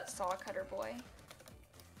 Except that saw cutter boy.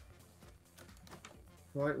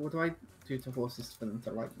 What do I do to horses for them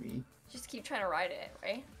to like me? Just keep trying to ride it,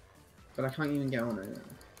 right? But I can't even get on it.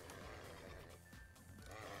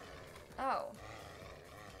 Oh.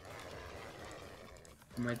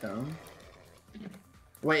 Am I down?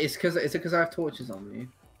 Wait, is it because I have torches on me?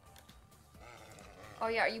 Oh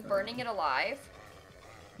yeah, are you burning it alive?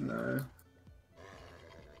 No.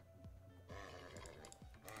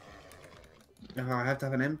 Oh, I have to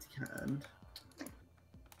have an empty hand.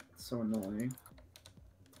 It's so annoying.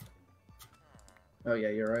 Oh yeah,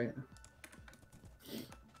 you're right.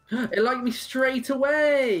 It liked me straight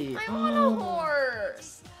away! I want a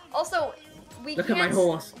horse! Also, Look at my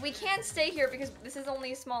horse. We can't stay here because this is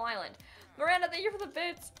only a small island. Miranda, thank you for the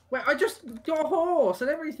bits. Wait, I just got a horse and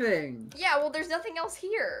everything! Yeah, well, there's nothing else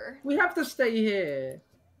here. We have to stay here!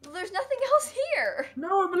 Well, there's nothing else here.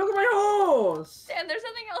 No, but look at my horse! Dan, there's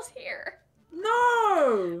nothing else here.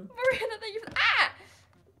 No! Miranda, thank you for Ah!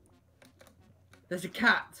 There's a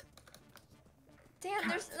cat. Dan, Cat.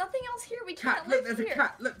 there's nothing else here. We Cat, can't look, live there's here. a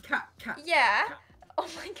cat. Look, cat. Yeah. Cat. Oh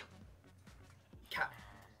my god. Cat.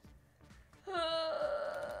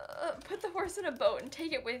 Put the horse in a boat and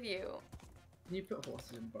take it with you. Can you put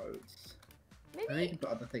horses in boats? I know you Maybe. can put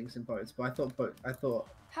other things in boats, but I thought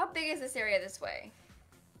How big is this area this way?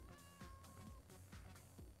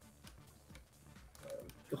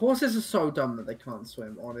 horses are so dumb that they can't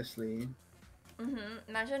swim, honestly.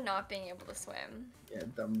 Imagine not being able to swim. Yeah,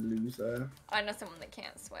 dumb loser. I know someone that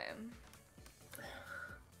can't swim.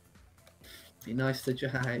 Be nice to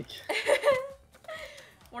Jack.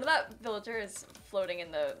 One of that villager is floating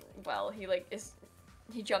in the well.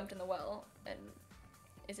 He jumped in the well and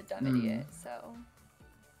is a dumb idiot, so.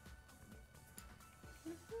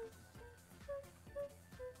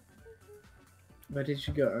 Where did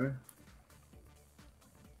you go?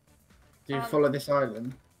 Did you follow this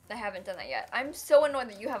island? I haven't done that yet. I'm so annoyed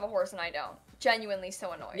that you have a horse and I don't. Genuinely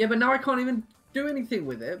so annoyed. Yeah, but now I can't even do anything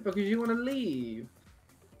with it because you want to leave.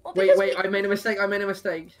 Well, Wait, because I made a mistake.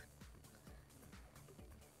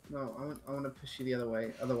 No, I want to push you the other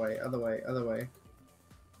way. Other way.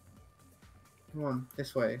 Come on,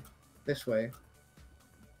 this way. Do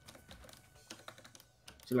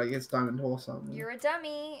you like this diamond horse on me? You're a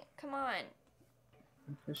dummy. Come on.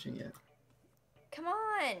 I'm pushing it. Come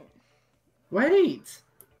on. Wait!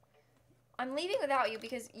 I'm leaving without you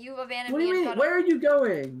because you've abandoned What do me you and mean? thought Where are you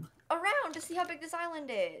going? around to see how big this island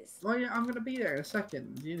is. Oh yeah, I'm gonna be there in a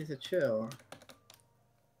second. You need to chill.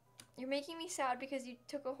 You're making me sad because you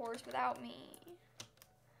took a horse without me.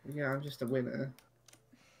 Yeah, I'm just a winner.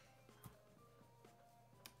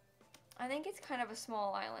 I think it's kind of a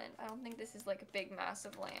small island. I don't think this is like a big,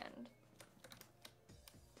 massive land.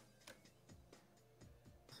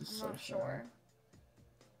 This is I'm so not sad. sure.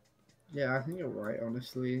 Yeah, I think you're right,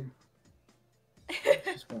 honestly.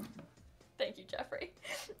 Just one. Thank you, Jeffrey.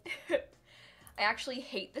 I actually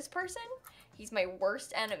hate this person. He's my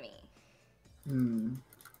worst enemy.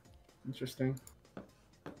 Interesting.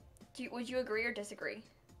 Would you agree or disagree?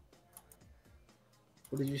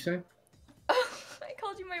 What did you say? I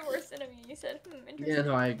called you my worst enemy. You said, interesting. Yeah,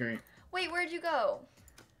 no, I agree. Wait, where'd you go?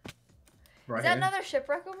 Right Is that here. another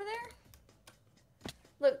shipwreck over there?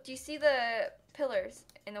 Look, do you see the pillars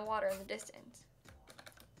in the water in the distance?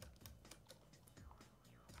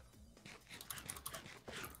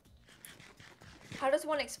 How does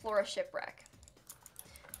one explore a shipwreck?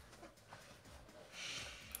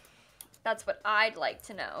 That's what I'd like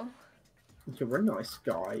to know. You're a nice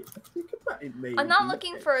guy. I think about it, maybe. I'm not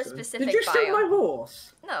looking for a specific Did you steal biome. my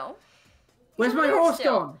horse? No. Where's He's my over there horse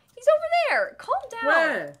still. gone? He's over there. Calm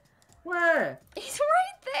down. Where? He's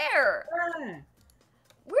right there.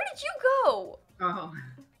 Where did you go? Oh.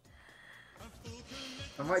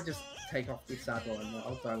 I might just take off the saddle and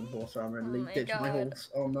I'll diamond horse armor and Oh leave my ditch my God. horse.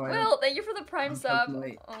 Oh no. Will, thank you for the prime I'm sub.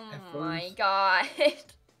 totally Oh headphones. my god.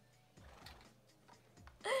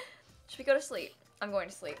 Should we go to sleep? I'm going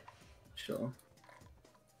to sleep. Sure.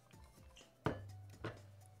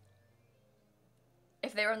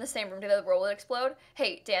 If they were in the same room together, the world would explode.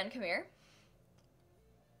 Hey, Dan, come here.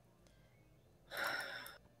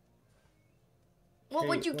 What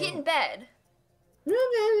would you get in bed?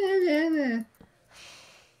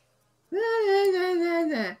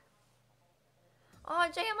 Aw,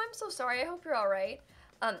 JM, I'm so sorry. I hope you're alright.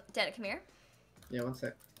 Dan, come here. Yeah, one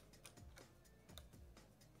sec.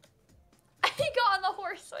 he got on the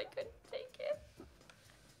horse so I couldn't take it.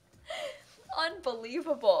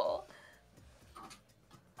 Unbelievable.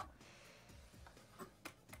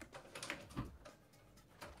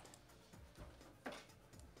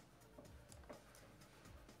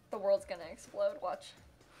 The world's gonna explode, watch.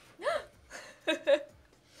 Did it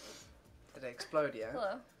explode yet?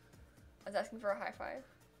 Hello. I was asking for a high five.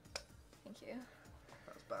 Thank you.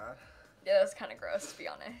 That was bad. Yeah, that was kind of gross, to be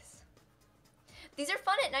honest. These are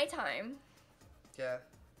fun at nighttime. Yeah.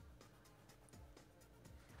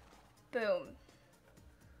 Boom.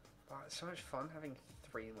 Wow, it's so much fun having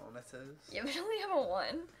 3 monitors. You only have a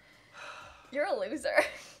 1. You're a loser.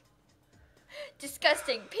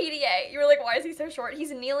 Disgusting. PDA. You were like, why is he so short?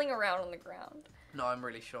 He's kneeling around on the ground. No, I'm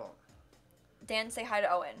really short. Dan, say hi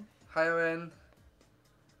to Owen. Hi, Owen.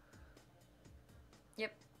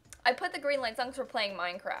 Yep. I put the green lights on because we're playing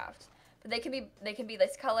Minecraft. But they can be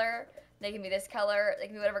this color. They can be this color. They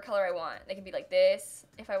can be whatever color I want. They can be like this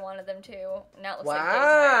if I wanted them to. Now it looks like daytime.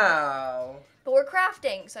 Wow. But we're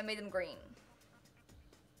crafting, so I made them green.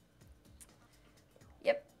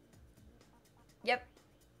 Yep. Yep.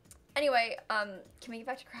 Anyway, can we get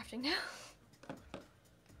back to crafting now?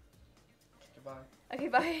 Goodbye. Okay,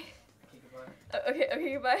 bye. Okay, goodbye.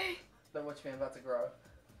 Okay, goodbye. Don't watch me, I'm about to grow.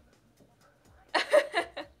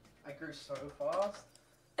 I grew so fast.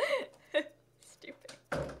 Stupid.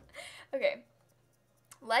 Okay.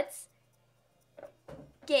 Let's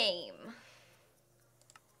game.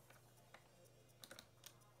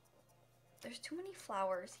 There's too many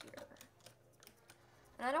flowers here.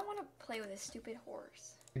 And I don't want to play with this stupid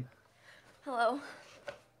horse. Hello.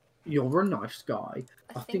 You're a nice guy.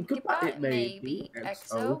 I think about it, maybe.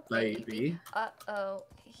 XO, baby. Uh-oh.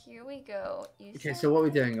 Here we go. Okay, so what are we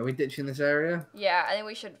doing? Are we ditching this area? Yeah, I think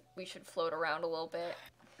we should float around a little bit.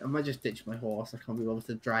 I might just ditch my horse. I can't be able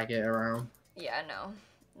to drag it around. Yeah, no.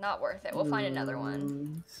 Not worth it. We'll find another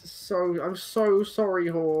one. I'm so sorry,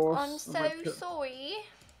 horse. I'm so sorry.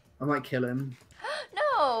 I might kill him.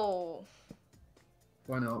 No!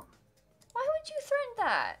 Why not? Why would you threaten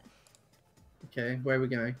that? Okay, where are we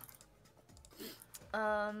going?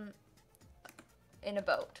 In a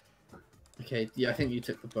boat. Okay, yeah, I think you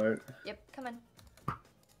took the boat. Yep, come on.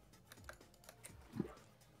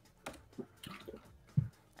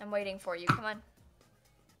 I'm waiting for you, come on.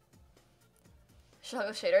 Should I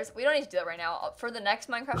go shaders? We don't need to do that right now. For the next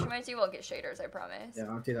Minecraft we might do, we'll get shaders, I promise. Yeah,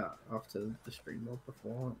 I'll do that after the stream or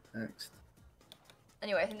before next.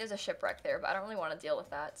 Anyway, I think there's a shipwreck there, but I don't really want to deal with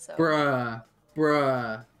that, so... Bruh.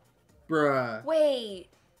 Wait!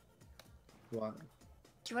 What?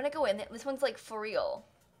 Do you want to go in there? This one's like for real.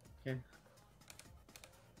 Okay.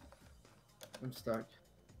 I'm stuck.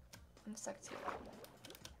 I'm stuck too.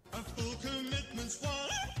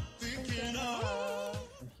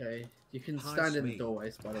 Okay, you can stand in the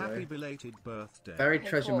doorways, by the way. Happy belated birthday. Buried Okay,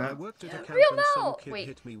 treasure cool. I map. worked at a camp Real and some milk! kid Wait.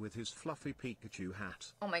 hit me with his fluffy Pikachu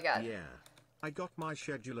hat. Oh my god. Yeah. I got my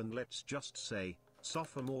schedule and let's just say,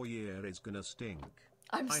 sophomore year is gonna stink.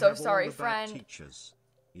 I'm I so have all sorry, the bad friend. Teachers.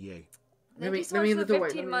 Yay. Thank you so let much me in for the doorway.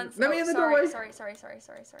 15 months. Let me in the sorry, doorway. Sorry. It's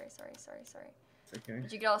okay.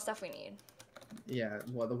 Did you get all the stuff we need? Yeah,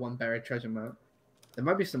 what, the one buried treasure map? There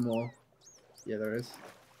might be some more. Yeah, there is.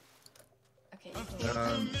 Okay, you can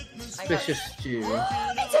get Suspicious stew.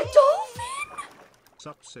 It's a dolphin!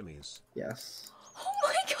 Sup simmies. Yes. Oh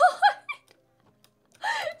my god!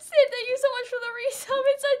 Sid, thank you so much for the resub.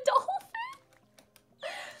 It's a dolphin!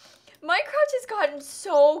 Minecraft has gotten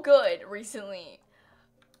so good recently.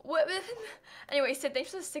 What? Anyway, Sid,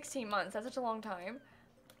 thanks for the 16 months. That's such a long time.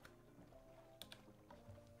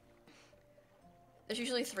 There's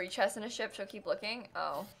usually 3 chests in a ship, so keep looking.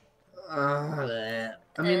 Oh. I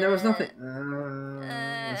mean, there was nothing.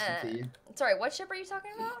 Listen to you. Sorry, what ship are you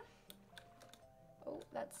talking about? Oh,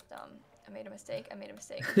 that's dumb. I made a mistake.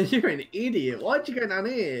 You're an idiot. Why'd you go down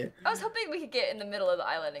here? I was hoping we could get in the middle of the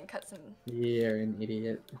island and cut some... You're an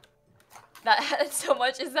idiot. That had so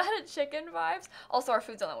much. Is that a chicken vibes? Also, our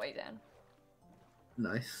food's on the way, Dan.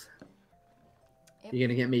 Nice. Yep. You're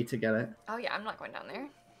gonna get me to get it. Oh yeah, I'm not going down there.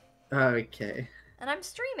 Okay. And I'm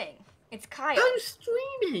streaming. It's Kyle. I'm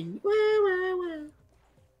streaming. Wah.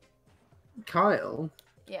 Kyle?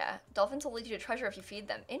 Yeah, dolphins will lead you to treasure if you feed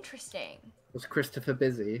them. Interesting. Was Christopher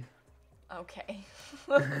busy? Okay.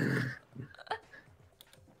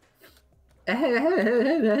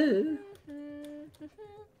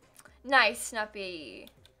 Nice, Snuppy.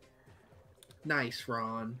 Nice,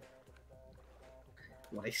 Ron.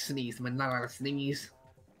 When I sneeze, I'm not allowed to sneeze.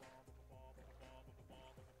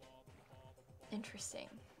 Interesting.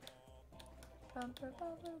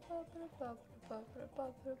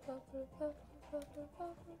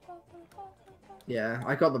 Yeah,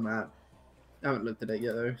 I got the map. I haven't looked at it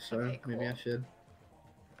yet though, so Okay, maybe I cool. should.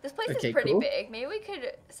 This place Okay, is pretty cool. big. Maybe we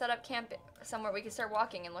could set up camp somewhere we could start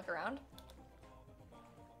walking and look around.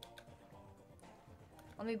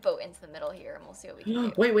 Let me boat into the middle here and we'll see what we can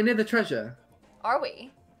do. Wait, we're near the treasure. Are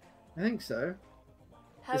we? I think so.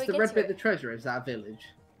 How do Is we the get red to bit it? the treasure? Is that a village?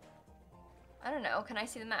 I don't know. Can I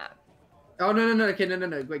see the map? Oh no. Okay,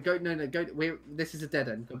 no. Wait, go. No. Go. Wait. This is a dead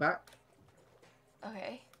end. Go back.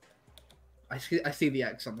 Okay. I see the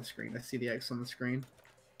X on the screen. I see the X on the screen.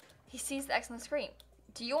 He sees the X on the screen.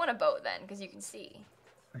 Do you want a boat then? Because you can see.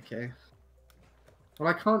 Okay. Well,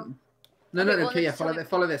 I can't. No. Okay, well, Okay, yeah. just tell me-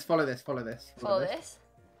 Follow this. Follow this?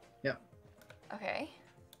 Yep. Okay.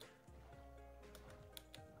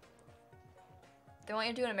 They want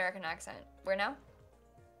you to do an American accent. Where now?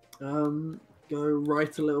 Go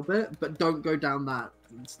right a little bit, but don't go down that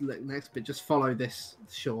next bit. Just follow this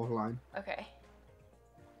shoreline. Okay.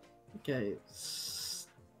 Okay.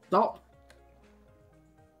 Stop.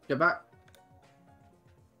 Go back.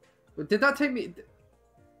 Did that take me?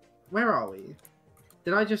 Where are we?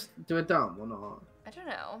 Did I just do a dumb or not? I don't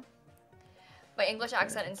know. My English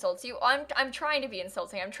accent insults you. I'm trying to be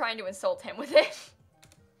insulting. I'm trying to insult him with it.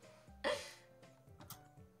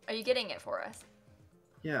 Are you getting it for us?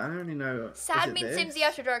 Yeah, I don't really know. Sad Is it means this? Simsie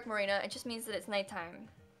after dark, Marina. It just means that it's nighttime.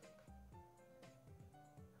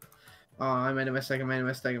 Oh, I made a mistake. You alright?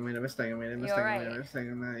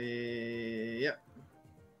 Yep.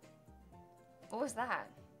 What was that?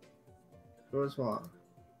 What was what?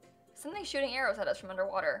 Something shooting arrows at us from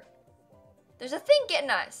underwater. There's a thing getting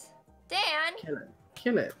us. Dan! Kill it.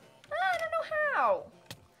 Kill it. I don't know how.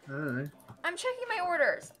 I don't know. I'm checking my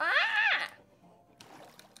orders. Ah!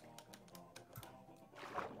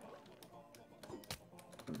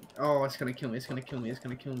 Oh, it's gonna kill me. It's gonna kill me. It's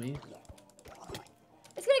gonna kill me.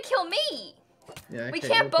 It's gonna kill me. Yeah. We okay,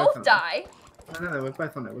 can't we're both on it. die. No, we're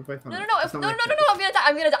both on it. We're both on No, it. no, no. It's No, not no, no, like no, it. I'm gonna die.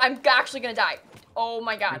 I'm gonna die. I'm actually gonna die. Oh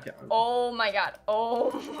my god. Okay. Oh my god.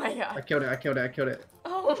 Oh my I god. killed it. I killed it. I killed it.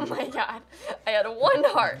 Oh my god. I had one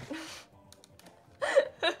heart.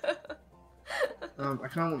 I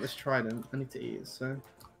kind of want this trident. I need to eat, so.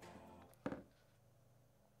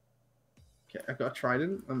 Okay, I've got a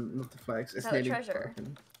trident. Not the flags. It's that the nearly treasure?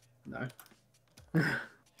 broken. No. Did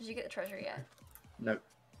you get the treasure yet? Nope.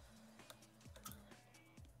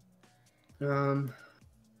 I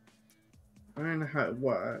don't know how it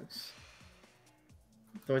works.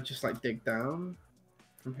 Do I just like dig down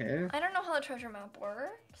from here? I don't know how the treasure map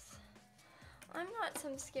works. I'm not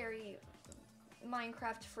some scary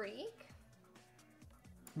Minecraft freak.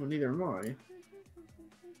 Well, neither am I.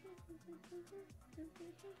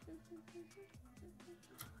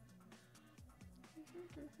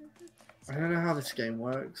 I don't know how this game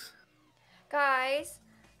works. Guys,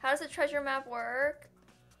 how does the treasure map work?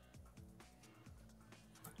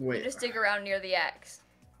 You Wait. just dig around near the X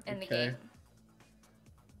in the Okay. game.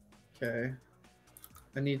 Okay.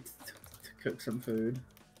 I need to cook some food.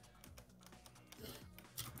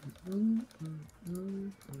 I'm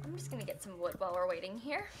just gonna get some wood while we're waiting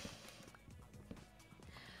here.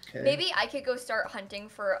 Okay. Maybe I could go start hunting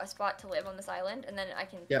for a spot to live on this island, and then I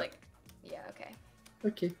can Yep. like, yeah, okay.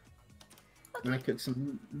 Okay. I'm gonna Okay, cook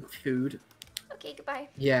some food. okay, goodbye.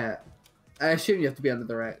 Yeah. I assume you have to be under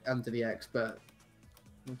the X, but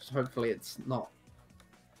hopefully it's not.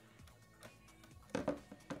 Get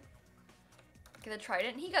the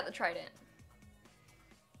trident. He got the trident.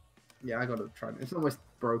 Yeah, I gotta try it. It's almost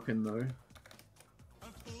broken though.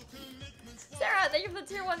 Sarah, thank you for the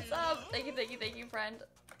tier 1 sub. Thank you, friend.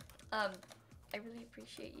 I really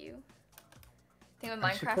appreciate you. Think of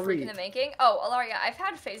I should Minecraft probably- freak in the making. Oh, Alaria, I've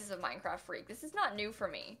had phases of Minecraft freak. This is not new for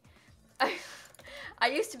me. I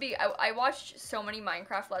used to be. I watched so many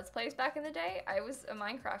Minecraft Let's Plays back in the day. I was a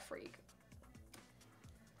Minecraft freak.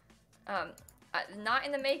 Not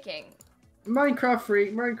in the making. Minecraft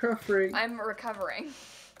freak, Minecraft freak. I'm recovering.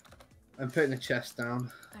 I'm putting a chest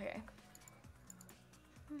down. Okay.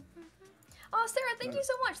 Oh, Sarah, thank you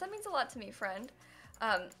so much. That means a lot to me, friend.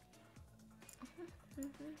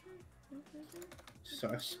 Just so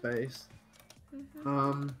I have space.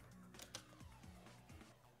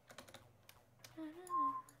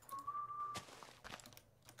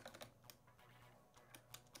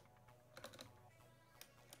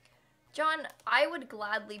 John, I would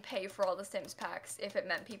gladly pay for all the Sims packs if it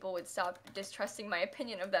meant people would stop distrusting my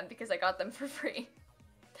opinion of them because I got them for free.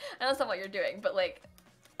 I know that's not what you're doing, but like,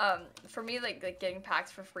 for me, like getting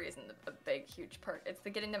packs for free isn't a big, huge perk. It's the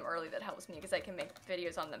getting them early that helps me because I can make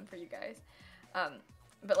videos on them for you guys.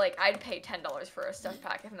 But like, I'd pay $10 for a stuff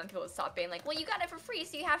pack if it meant people would stop being like, well, you got it for free,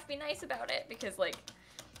 so you have to be nice about it. Because like,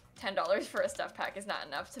 $10 for a stuff pack is not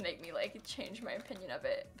enough to make me like change my opinion of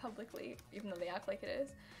it publicly, even though they act like it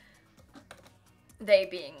is. They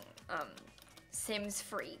being Sims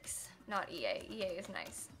freaks, not EA. EA is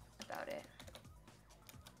nice about it.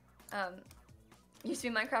 Used to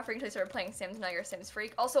be Minecraft freak until you started playing Sims. Now you're a Sims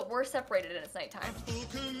freak. Also, we're separated and it's nighttime.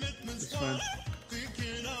 It's fine.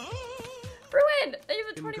 Bruin, thank you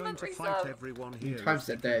for the I'm 20 going month to free fight sub. everyone here. Times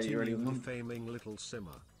that day you already won. Defaming little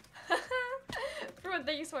simmer. Bruin,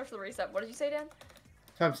 thank you so much for the resub. What did you say, Dan?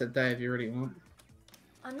 Time said Dave, you really want.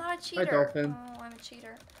 I'm not a cheater. Dolphin. Oh, I'm a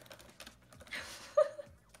cheater.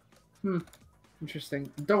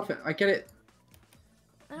 Interesting. Dolphin, I get it.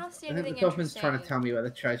 I don't see I anything think the dolphin's interesting. trying to tell me where the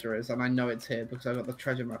treasure is, and I know it's here because I got the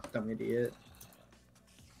treasure map, dumb idiot.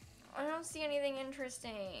 I don't see anything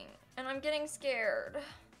interesting, and I'm getting scared.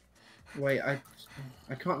 Wait, I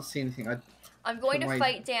can't see anything. I'm going to my-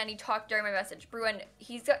 fight Dan. He talked during my message. Bruin,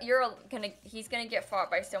 he's gonna get fought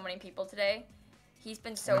by so many people today. He's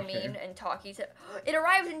been so Okay. mean and talky. It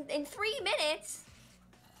arrived in 3 minutes.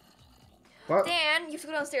 What? Dan, you have to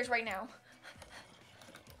go downstairs right now.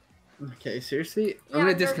 Okay, seriously? Yeah, I'm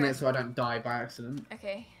gonna I'm disconnect nervous. so I don't die by accident.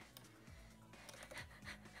 Okay.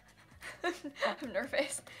 I'm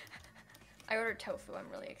nervous. I ordered tofu. I'm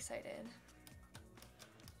really excited.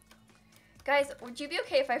 Guys, would you be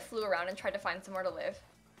okay if I flew around and tried to find somewhere to live?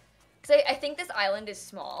 Because I think this island is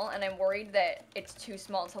small, and I'm worried that it's too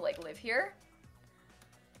small to, like, live here.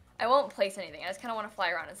 I won't place anything. I just kind of want to fly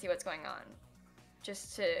around and see what's going on.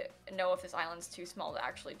 Just to know if this island's too small to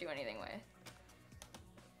actually do anything with.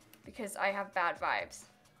 Because I have bad vibes.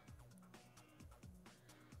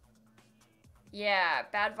 Yeah,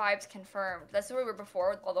 bad vibes confirmed. That's where we were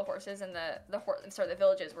before with all the horses and the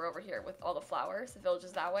villages were over here with all the flowers. The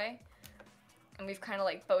villages that way. And we've kind of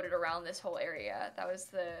like boated around this whole area. That was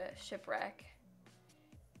the shipwreck.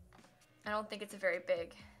 I don't think it's a very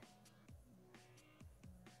big.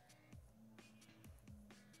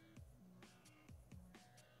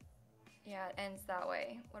 Yeah, it ends that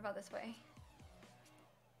way. What about this way?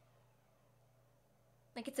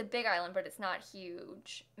 Like, it's a big island, but it's not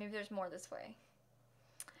huge. Maybe there's more this way.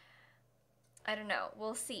 I don't know.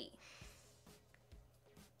 We'll see.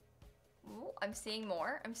 Ooh, I'm seeing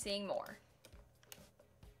more. I'm seeing more.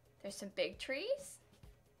 There's some big trees.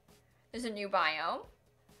 There's a new biome.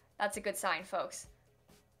 That's a good sign, folks.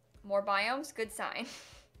 More biomes, good sign.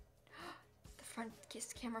 The front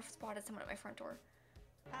camera spotted someone at my front door.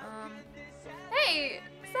 Hey,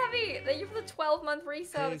 Savvy, thank you for the 12-month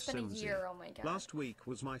resub. Hey, It's been a Simsie. year, oh my god. Last week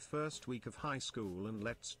was my first week of high school, and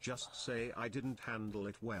let's just say I didn't handle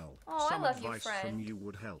it well. Oh, I Some love you, advice friend. from you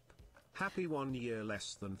would help. Happy 1 year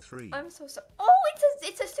less than 3. I'm so sorry. Oh,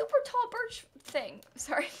 it's a super tall birch thing.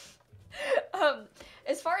 Sorry.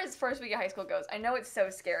 As far as first week of high school goes, I know it's so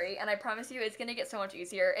scary, and I promise you it's gonna get so much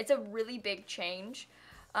easier. It's a really big change.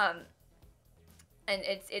 And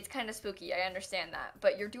it's kind of spooky, I understand that.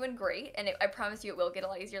 But you're doing great, and I promise you it will get a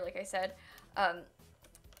lot easier, like I said.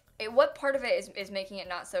 What part of it is making it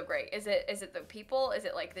not so great? Is it the people? Is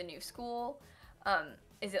it like the new school?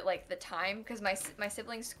 Is it like the time? Because my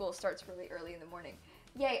sibling's school starts really early in the morning.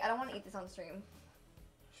 Yay, I don't want to eat this on stream.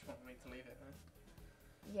 Just want me to leave it, huh?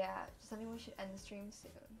 Yeah, just I think we should end the stream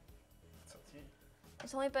soon. It's up to you.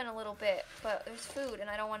 It's only been a little bit, but there's food and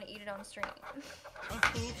I don't want to eat it on stream.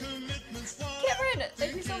 Cameron,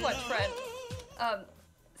 thank you so much, friend.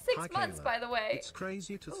 6 Hi, months, Kayla. by the way. It's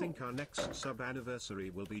crazy to think our next sub-anniversary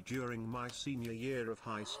will be during my senior year of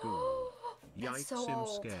high school. That's Yikes, so I'm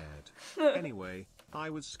old. scared. Anyway, I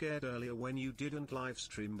was scared earlier when you didn't live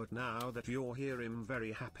stream, but now that you're here, I'm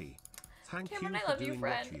very happy. Thank Cameron, you I for love you, doing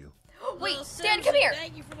friend. what you. Wait, Dan, come here.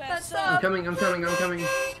 Thank you for that That's sub. I'm up. coming.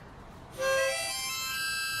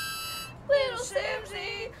 Little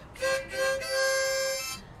Simsie.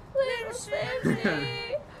 Little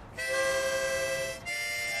Simsie.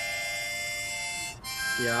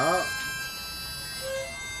 Yeah.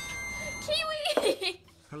 Kiwi.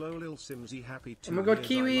 Hello, Lil Simsie. Happy to Oh my God, years.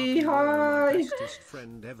 Kiwi, I love you. You're my hi. bestest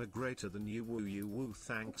friend ever, greater than you woo.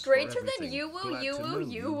 Thanks Greater for than everything. you woo, Glad you to woo, know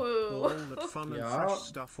you woo. All that fun and Yeah. fresh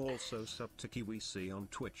stuff. Also, sub to Kiwisi on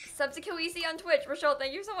Twitch. Sub to Kiwisi on Twitch. Rochelle,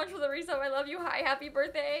 thank you so much for the resub. I love you. Hi, happy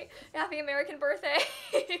birthday. Happy American birthday.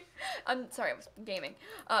 I'm sorry, I was gaming.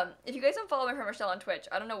 If you guys don't follow my friend Rochelle on Twitch,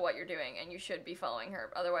 I don't know what you're doing, and you should be following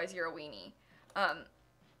her. Otherwise, you're a weenie.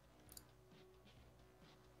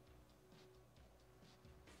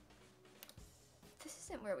 This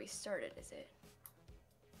isn't where we started, is it?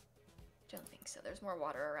 Don't think so. There's more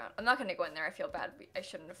water around. I'm not gonna go in there. I feel bad. I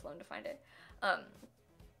shouldn't have flown to find it.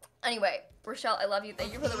 Anyway, Rochelle, I love you.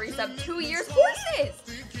 Thank you for the resub. 2 years horses!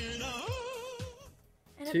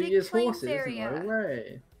 And a 2 big years plains horses? area. No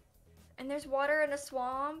way. And there's water in a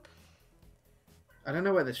swamp. I don't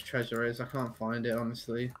know where this treasure is. I can't find it,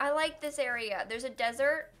 honestly. I like this area. There's a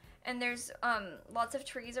desert, and there's lots of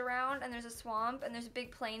trees around, and there's a swamp, and there's a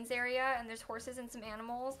big plains area, and there's horses and some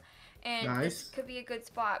animals, and Nice. this could be a good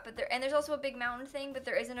spot. But there's also a big mountain thing, but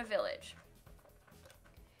there isn't a village.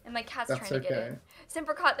 And my cat's That's trying to get okay. in.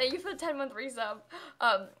 Simpercott, thank you for the 10-month resub.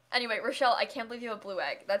 Anyway, Rochelle, I can't believe you have a blue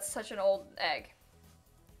egg. That's such an old egg.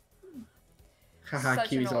 Haha, Such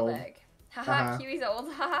Kiwi's an old old. egg. Haha, Haha. Kiwi's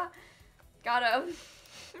old. Haha. Got him.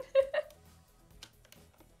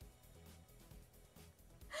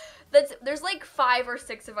 There's like 5 or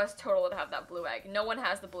 6 of us total that have that blue egg. No one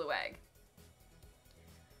has the blue egg.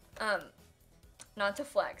 Not to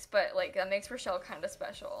flex, but like that makes Rochelle kind of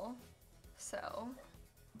special. So.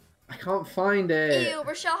 I can't find it. Ew,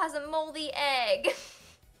 Rochelle has a moldy egg.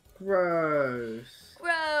 Gross.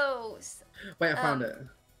 Gross. Wait, I found it.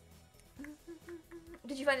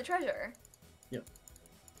 Did you find the treasure? Yep.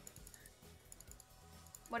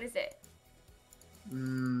 What is it?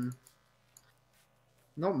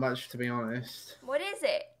 Not much, to be honest. What is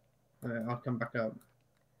it? I'll come back up.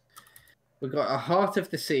 We've got a heart of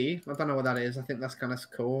the sea. I don't know what that is. I think that's kind of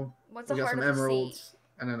cool. What's We a got heart some of the sea? emeralds.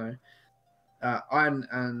 I don't know. Iron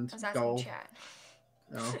and I was asking gold. chat.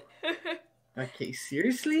 Oh. Okay,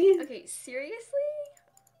 seriously? Okay, seriously?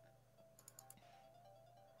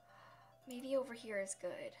 Maybe over here is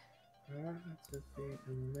good. Heart of the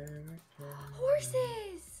American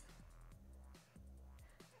Horses!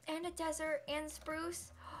 And a desert and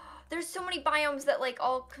spruce. There's so many biomes that like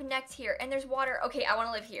all connect here. And there's water. Okay, I want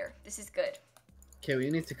to live here. This is good. Okay, well,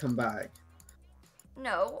 you need to come back.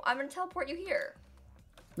 No, I'm going to teleport you here.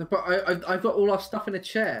 No, but I've got all our stuff in a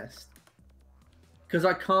chest. Because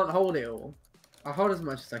I can't hold it all. I hold as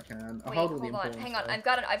much as I can. I Wait, hold all the hold on. important Hang on. stuff.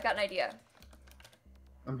 I've got an idea.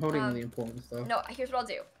 I'm holding all the important stuff. No, here's what I'll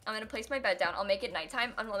do. I'm going to place my bed down. I'll make it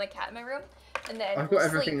nighttime. I'm going to let my cat in my room. And then I've got we'll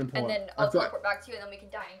everything sleep, important. And then I'll I've got- teleport back to you and then we can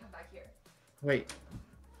die and come back here. Wait.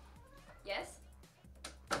 Yes?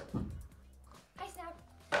 Hi, Snap.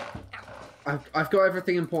 Ow. I've got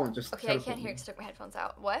everything important. Just Okay, I teleport can't hear me. because I took my headphones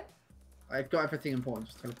out. What? I've got everything important.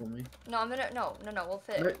 Just teleport me. No, I'm gonna. No. We'll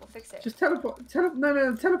fit. No, We'll fix it. Just teleport.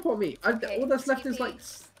 No, teleport me. Okay, All that's left is TP. like.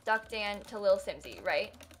 Duck Dan to lilsimsie,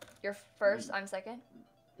 right? You're first. I'm second.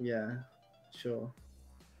 Yeah, sure.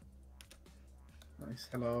 Nice.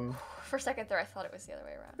 Hello. For a second there, I thought it was the other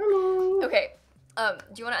way around. Hello. Okay.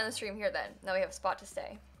 Do you want to end the stream here then? Now we have a spot to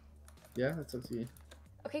stay. Yeah, that's up to you.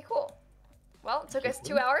 Okay, cool. Well, it took us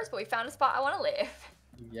 2 hours, but we found a spot I want to live.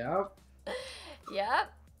 Yep.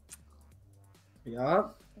 Yep.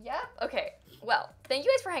 Yep. Yep. Okay. Well, thank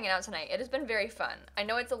you guys for hanging out tonight. It has been very fun. I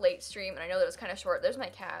know it's a late stream, and I know that it was kind of short. There's my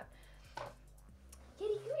cat.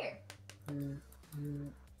 Kitty, come here. Come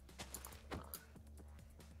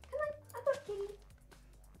on. Up, up, kitty.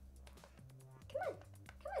 Come on.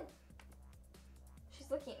 Come on. She's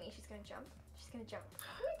looking at me. She's gonna jump. She's gonna jump.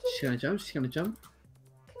 Come here, kitty. She's gonna jump. She's gonna jump.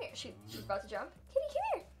 Come here. She's about to jump. Kitty, come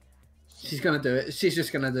here. She's gonna do it. She's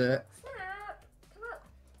just gonna do it. Snap. Come up.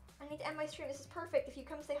 I need to end my stream. This is perfect. If you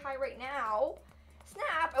come say hi right now.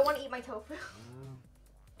 Snap. I want to eat my tofu.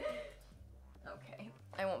 Okay.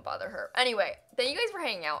 I won't bother her. Anyway, thank you guys for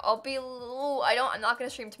hanging out. I'm not gonna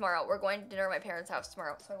stream tomorrow. We're going to dinner at my parents' house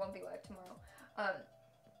tomorrow, so I won't be live tomorrow.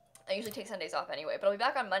 I usually take Sundays off anyway, but I'll be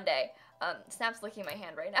back on Monday. Snap's licking my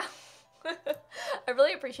hand right now. I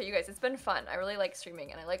really appreciate you guys. It's been fun. I really like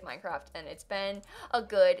streaming and I like Minecraft, and it's been a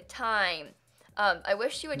good time. I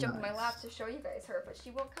wish she would jump in my lap to show you guys her, but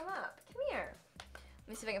she won't come up. Come here. Let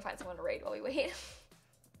me see if I can find someone to raid while we wait.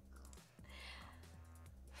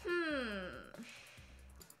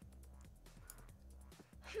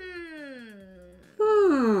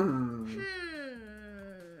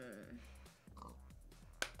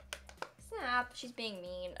 Snap, she's being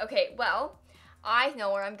mean. Okay, well, I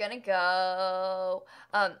know where I'm gonna go.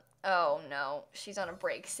 Oh no, she's on a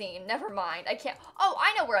break scene. Never mind, I can't. Oh,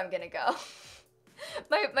 I know where I'm gonna go.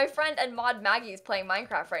 My friend and mod Maggie is playing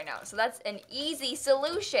Minecraft right now, so that's an easy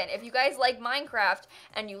solution. If you guys like Minecraft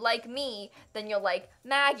and you like me, then you'll like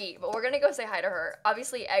Maggie. But we're gonna go say hi to her.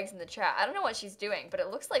 Obviously, Egg's in the chat. I don't know what she's doing, but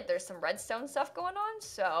it looks like there's some redstone stuff going on,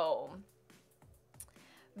 so...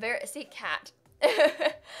 See, cat.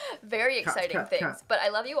 Very exciting cat, things. cat. But I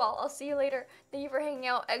love you all. I'll see you later. Thank you for hanging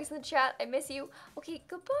out. Egg's in the chat. I miss you. Okay,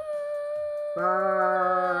 goodbye.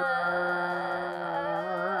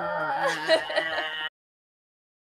 Bye.